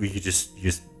easy. You just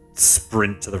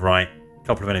sprint to the right, a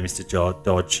couple of enemies to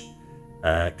dodge,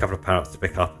 a couple of power-ups to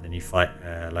pick up, and then you fight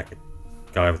like a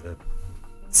guy with a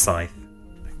scythe,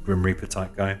 a Grim Reaper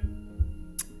type guy.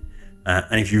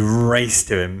 And if you race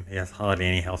to him, he has hardly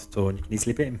any health at all, and you can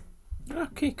easily beat him.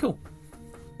 Okay, cool.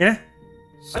 Yeah.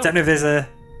 So, I don't know if there's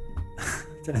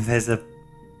a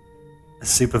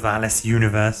Super Valis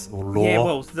universe or lore. Yeah,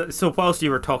 well, so whilst you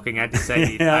were talking, I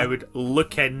decided I would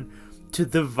look in to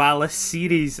the Valis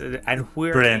series and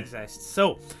where it exists.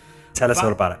 So, Tell us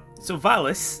all about it. So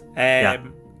Valis, Yeah.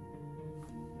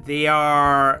 they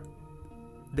are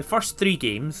the first 3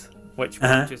 games, which were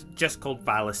Uh-huh. just called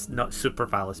Valis, not Super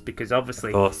Valis, because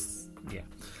obviously, Of course.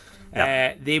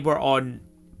 yeah. They were on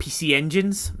PC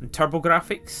Engines and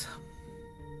TurboGrafx.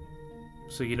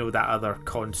 So you know that other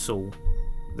console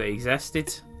that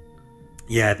existed.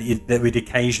 Yeah, that we'd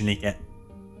occasionally get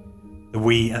the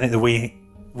Wii. I think the Wii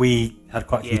had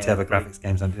quite a few TurboGrafx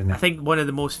games on it, didn't I it? think one of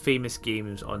the most famous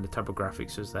games on the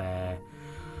TurboGrafx was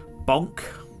Bonk.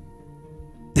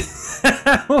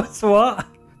 What's what?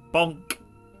 Bonk.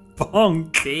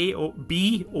 Bonk.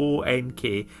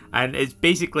 Bonk, and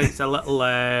it's a little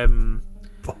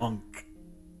Bonk.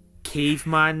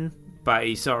 caveman, but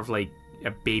he's sort of like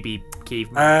a baby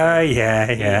caveman.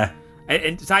 Yeah. And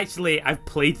it's actually, I've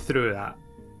played through that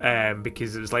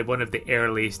because it was like one of the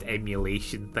earliest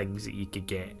emulation things that you could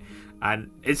get, and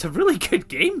it's a really good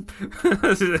game.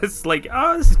 It's like,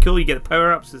 oh, this is cool. You get the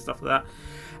power ups and stuff like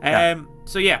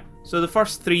that. So the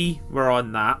first 3 were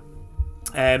on that.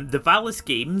 The Valis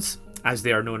games, as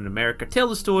they are known in America, tell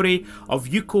the story of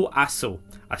Yuko Aso,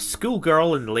 a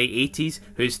schoolgirl in the late 80s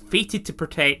who's fated to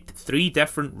protect 3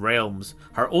 different realms: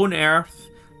 her own Earth,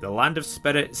 the Land of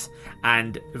Spirits,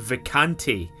 and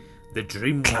Vacante, the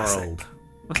Dream World.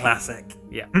 Classic.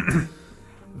 Yeah.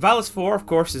 Valis 4, of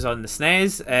course, is on the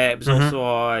SNES. It was also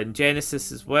on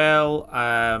Genesis as well,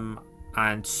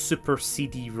 and Super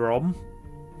CD-ROM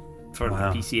for the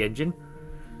PC Engine.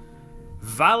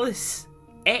 Valis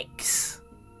X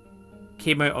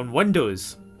came out on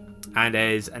Windows and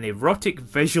is an erotic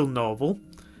visual novel.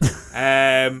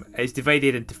 It's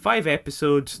divided into 5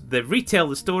 episodes that retell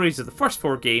the stories of the first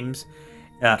 4 games,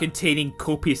 containing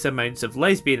copious amounts of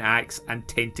lesbian acts and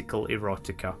tentacle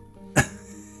erotica.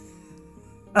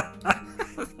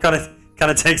 kind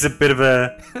of takes a bit of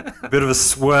a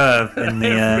swerve in the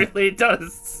It really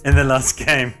does. in the last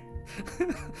game.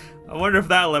 I wonder if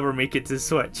that'll ever make it to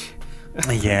Switch.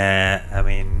 Yeah, I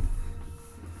mean,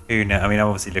 who knows? I mean, I'm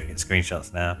obviously looking at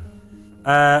screenshots now.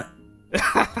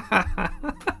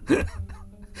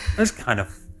 That's kind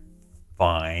of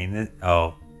fine.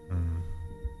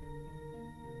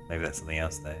 Maybe that's something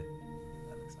else though.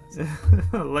 That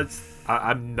makes sense.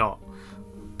 I'm not.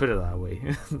 Put it that way.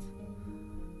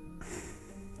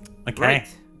 Okay. Right.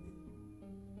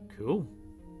 Cool.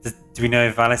 Do we know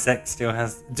if Valis X still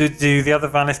has? Do the other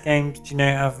Valis games? Do you know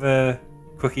have the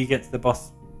quicker you get to the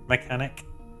boss mechanic?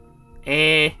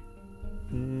 I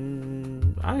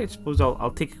suppose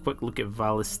I'll take a quick look at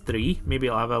Valis 3. Maybe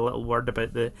I'll have a little word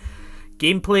about the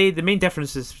gameplay. The main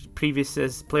difference is previous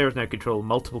is players now control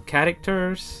multiple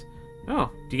characters. Oh,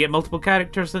 do you get multiple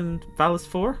characters in Valis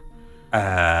 4?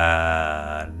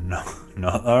 No,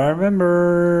 not that I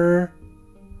remember.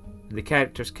 The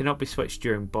characters cannot be switched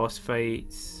during boss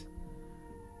fights.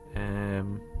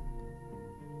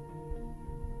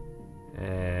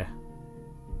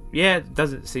 Yeah, it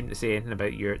doesn't seem to say anything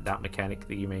about that mechanic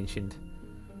that you mentioned.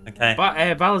 Okay. But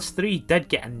Valis 3 did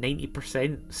get a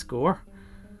 90% score.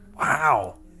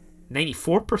 Wow.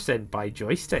 94% by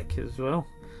Joystick as well.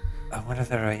 I wonder if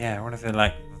they're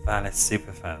like Valis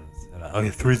super fans. They're like, oh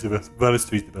yeah, 3's the best. Valis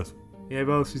 3's the best. Yeah,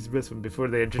 Valis was the best one before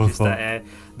they introduced that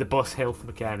the boss health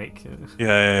mechanic.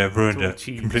 Yeah, ruined it.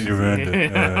 Cheese. Completely ruined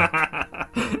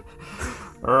it.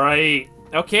 Right.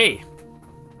 Okay.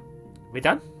 We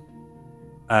done?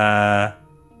 Oh,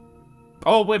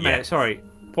 wait a minute. Yeah. Sorry.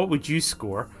 What would you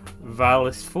score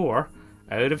Valis 4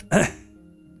 out of...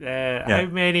 How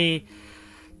many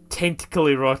tentacle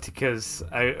eroticas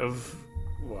out of...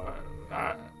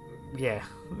 yeah.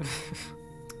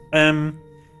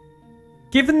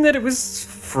 Given that it was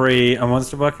free and wants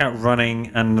to work out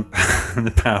running and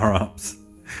the power-ups,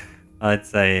 I'd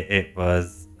say it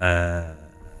was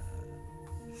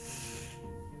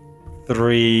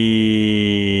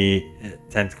 3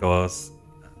 tentacles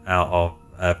out of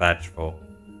a vageful.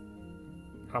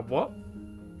 A what?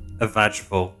 A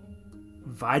vageful.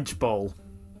 Vagball.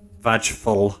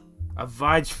 Vageful. A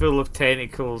vag full of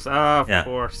tentacles. Of Yeah.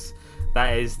 course.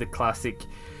 That is the classic...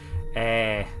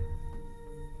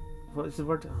 what is the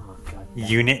word? Oh, God.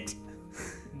 Unit.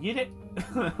 Unit?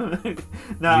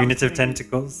 Unit of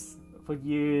tentacles. When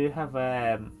you have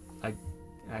a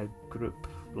group,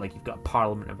 like you've got a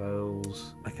Parliament of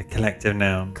Owls. Like a collective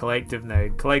noun. Collective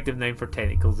noun. Collective noun for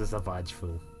tentacles is a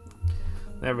vagful.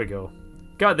 There we go.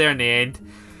 Got there in the end.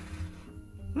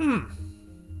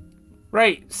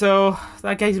 Right, so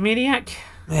that guy's a maniac.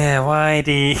 Yeah, why'd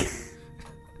he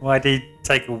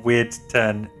take a weird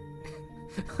turn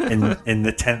in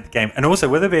the 10th game? And also,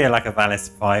 will there be like a Valis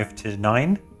 5 to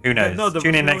 9? Who knows?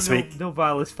 Tune in next week. No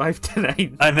Valis 5 to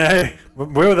 9. I know.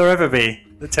 Will there ever be?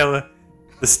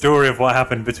 the story of what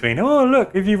happened between, oh,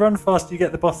 look, if you run fast, you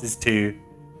get the bosses, to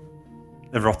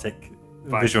erotic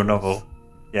visual novel.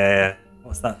 Yeah.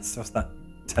 What's that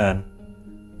turn?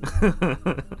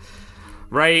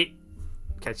 Right.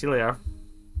 Catch you later.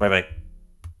 Bye-bye.